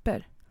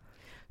papper.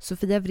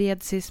 Sofia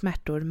vred sig i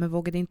smärtor men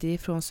vågade inte ge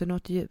ifrån sig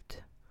något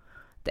ljud.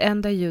 Det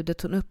enda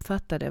ljudet hon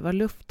uppfattade var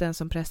luften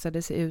som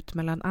pressade sig ut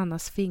mellan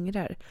Annas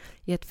fingrar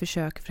i ett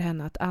försök för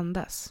henne att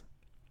andas.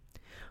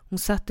 Hon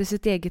satte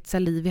sitt eget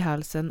saliv i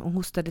halsen och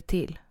hostade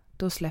till.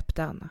 Då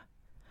släppte Anna.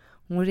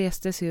 Hon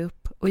reste sig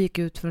upp och gick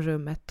ut från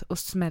rummet och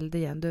smällde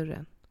igen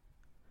dörren.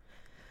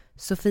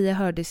 Sofia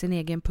hörde sin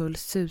egen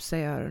puls susa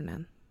i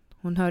öronen.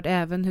 Hon hörde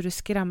även hur det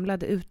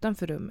skramlade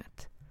utanför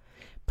rummet.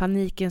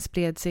 Paniken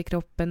spred sig i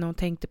kroppen när hon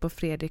tänkte på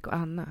Fredrik och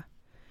Anna.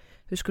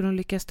 Hur skulle hon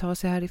lyckas ta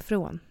sig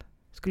härifrån?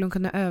 Skulle hon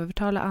kunna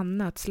övertala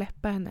Anna att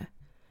släppa henne?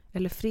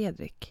 Eller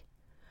Fredrik?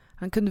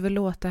 Han kunde väl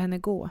låta henne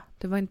gå.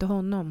 Det var inte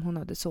honom hon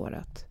hade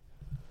sårat.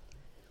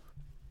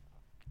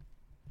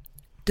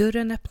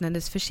 Dörren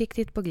öppnades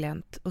försiktigt på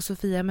glänt och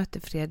Sofia mötte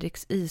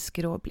Fredriks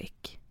isgrå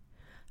blick.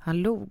 Han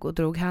log och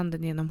drog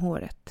handen genom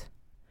håret.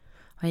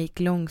 Han gick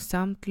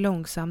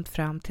långsamt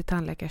fram till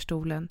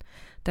tandläkarstolen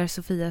där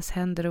Sofias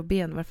händer och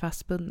ben var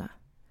fastbundna.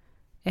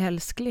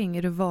 Älskling,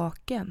 är du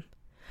vaken?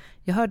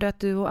 Jag hörde att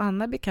du och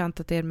Anna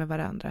bekantat er med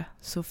varandra.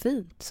 Så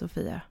fint,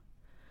 Sofia.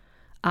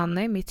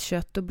 Anna är mitt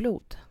kött och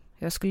blod.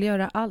 Jag skulle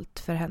göra allt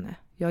för henne.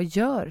 Jag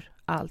gör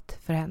allt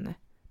för henne.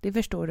 Det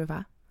förstår du,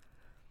 va?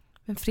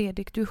 Men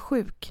Fredrik, du är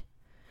sjuk.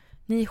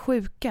 Ni är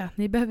sjuka.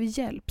 Ni behöver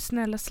hjälp.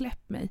 Snälla,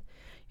 släpp mig.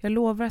 Jag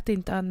lovar att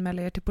inte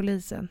anmäla er till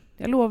polisen.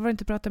 Jag lovar att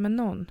inte prata med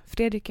någon.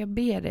 Fredrik, jag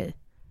ber dig.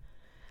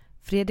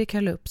 Fredrik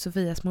höll upp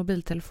Sofias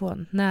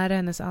mobiltelefon nära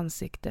hennes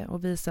ansikte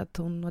och visade att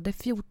hon hade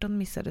 14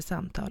 missade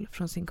samtal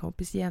från sin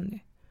kompis Jenny.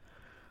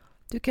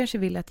 Du kanske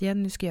vill att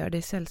Jenny ska göra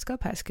dig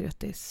sällskap här,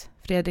 skruttis.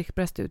 Fredrik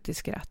brast ut i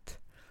skratt.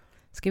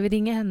 Ska vi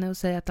ringa henne och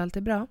säga att allt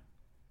är bra?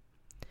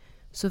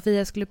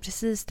 Sofia skulle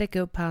precis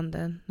sträcka upp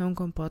handen när hon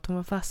kom på att hon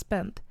var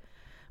fastspänd.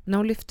 Men när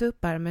hon lyfte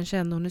upp armen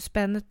kände hon hur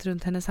spännet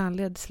runt hennes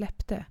handled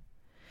släppte.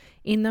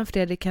 Innan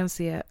Fredrik kan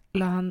se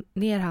la han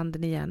ner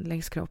handen igen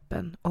längs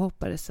kroppen och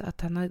hoppades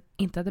att han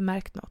inte hade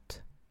märkt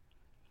något.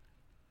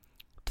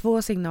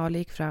 2 signaler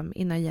gick fram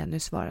innan Jenny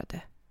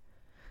svarade.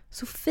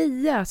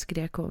 Sofia,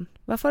 skrek hon.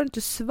 Varför har du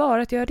inte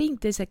svarat? Jag har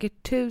ringt dig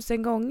säkert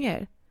 1000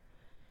 gånger.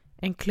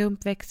 En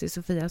klump växte i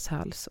Sofias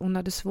hals och hon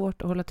hade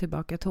svårt att hålla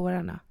tillbaka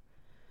tårarna.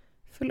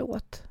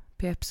 Förlåt,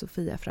 pep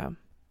Sofia fram.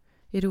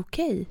 Är du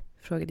okej?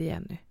 Frågade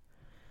Jenny.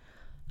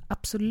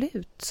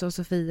 Absolut, sa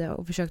Sofia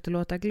och försökte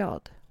låta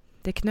glad.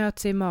 Det knöt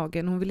sig i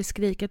magen och hon ville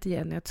skrika till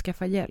Jenny att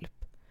skaffa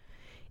hjälp.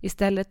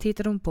 Istället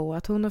tittade hon på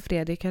att hon och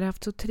Fredrik hade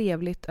haft så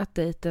trevligt att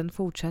dejten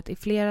fortsatt i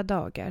flera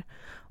dagar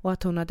och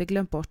att hon hade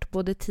glömt bort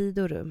både tid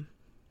och rum.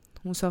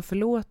 Hon sa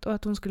förlåt och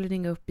att hon skulle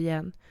ringa upp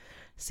igen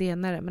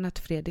senare men att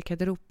Fredrik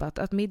hade ropat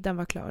att middagen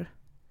var klar.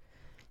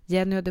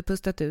 Jenny hade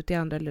pustat ut i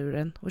andra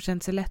luren och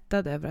känt sig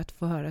lättad över att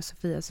få höra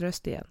Sofias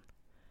röst igen.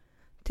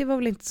 Det var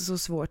väl inte så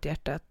svårt,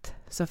 hjärtat,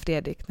 sa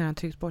Fredrik när han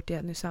tryckt bort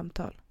Jennys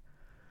samtal.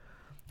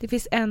 Det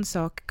finns en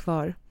sak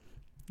kvar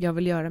jag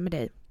vill göra med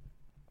dig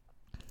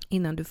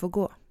innan du får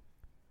gå,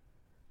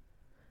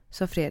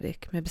 sa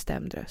Fredrik med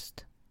bestämd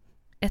röst.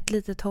 Ett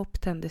litet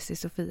hopp tändes i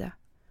Sofia.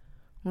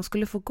 Hon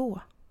skulle få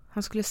gå.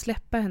 Han skulle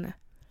släppa henne.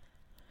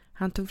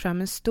 Han tog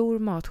fram en stor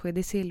matsked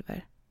i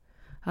silver.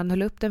 Han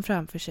höll upp den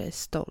framför sig,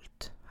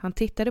 stolt. Han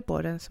tittade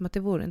på den som att det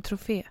vore en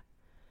trofé.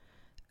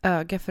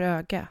 Öga för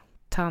öga,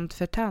 tand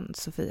för tand,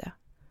 Sofia.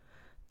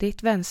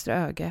 Ditt vänstra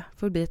öga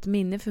får bli ett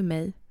minne för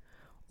mig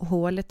och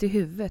hålet i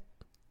huvudet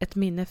ett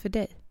minne för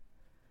dig.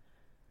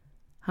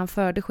 Han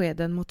förde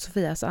skeden mot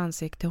Sofias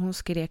ansikte och hon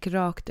skrek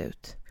rakt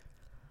ut.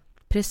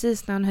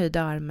 Precis när han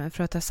höjde armen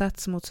för att ha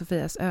satts mot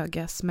Sofias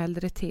öga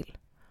smällde det till.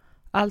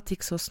 Allt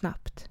gick så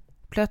snabbt.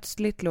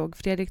 Plötsligt låg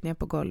Fredrik ner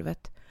på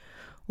golvet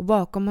och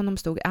bakom honom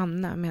stod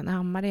Anna med en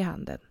hammare i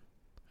handen.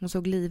 Hon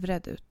såg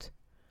livrädd ut.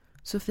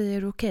 Sofia,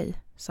 är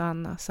okej, sa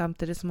Anna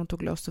samtidigt som hon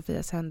tog loss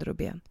Sofias händer och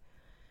ben.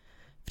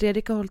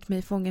 Fredrik har hållit mig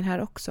i fången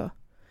här också.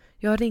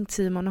 Jag har ringt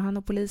Simon och han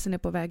och polisen är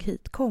på väg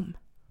hit. Kom!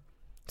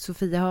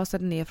 Sofia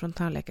hasade ner från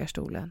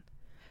tandläkarstolen.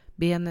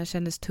 Benen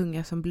kändes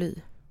tunga som bly.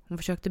 Hon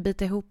försökte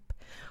bita ihop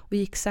och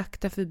gick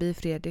sakta förbi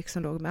Fredrik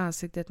som låg med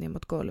ansiktet ner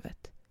mot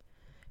golvet.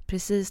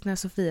 Precis när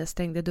Sofia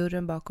stängde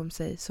dörren bakom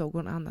sig såg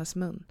hon Annas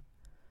mun.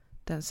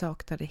 Den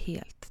saknade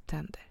helt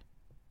tänder.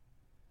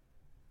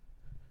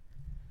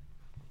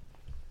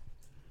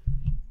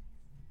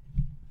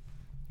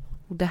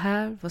 Och det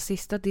här var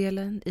sista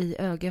delen i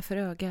Öga för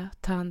öga,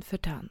 tand för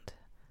tand.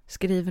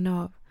 Skriven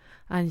av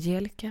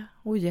Angelica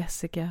och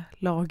Jessica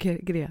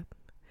Lagergren.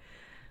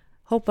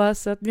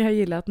 Hoppas att ni har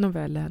gillat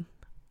novellen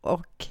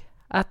och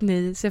att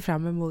ni ser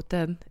fram emot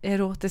den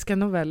erotiska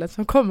novellen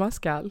som komma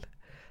skall.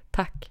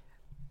 Tack!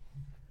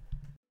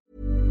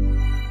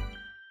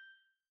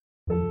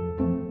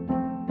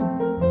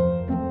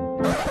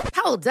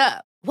 Hold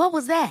up. What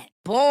was that?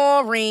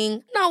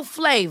 Boring. No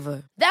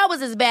flavor. That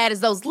was as bad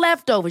as those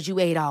leftovers you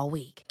ate all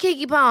week.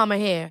 Keke Palmer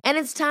here, and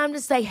it's time to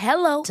say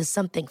hello to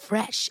something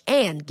fresh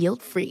and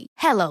guilt-free.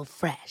 Hello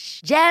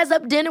Fresh. Jazz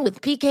up dinner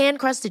with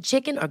pecan-crusted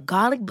chicken or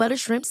garlic butter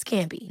shrimp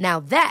scampi. Now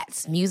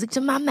that's music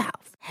to my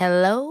mouth.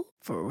 Hello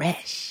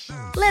Fresh.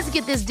 Let's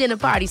get this dinner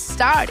party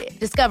started.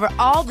 Discover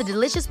all the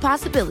delicious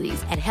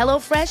possibilities at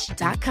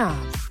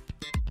hellofresh.com.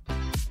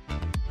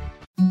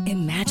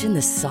 Imagine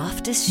the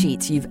softest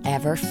sheets you've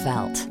ever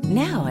felt.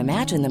 Now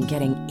imagine them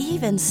getting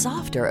even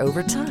softer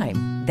over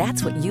time.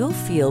 That's what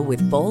you'll feel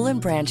with Boll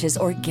 & Branch's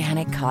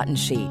organic cotton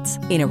sheets.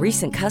 In a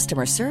recent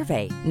customer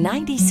survey,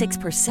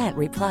 96%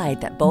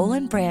 replied that Boll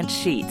 & Branch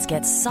sheets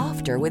get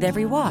softer with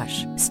every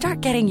wash.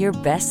 Start getting your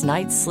best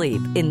night's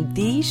sleep in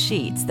these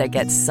sheets that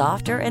get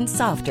softer and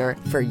softer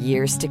for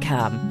years to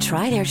come.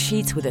 Try their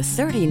sheets with a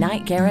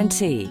 30-night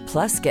guarantee.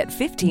 Plus, get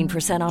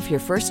 15% off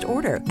your first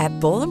order at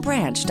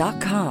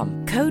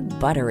bollandbranch.com. Code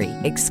BUTTERY.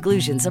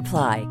 Exclusions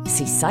apply.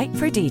 See site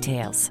for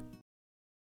details.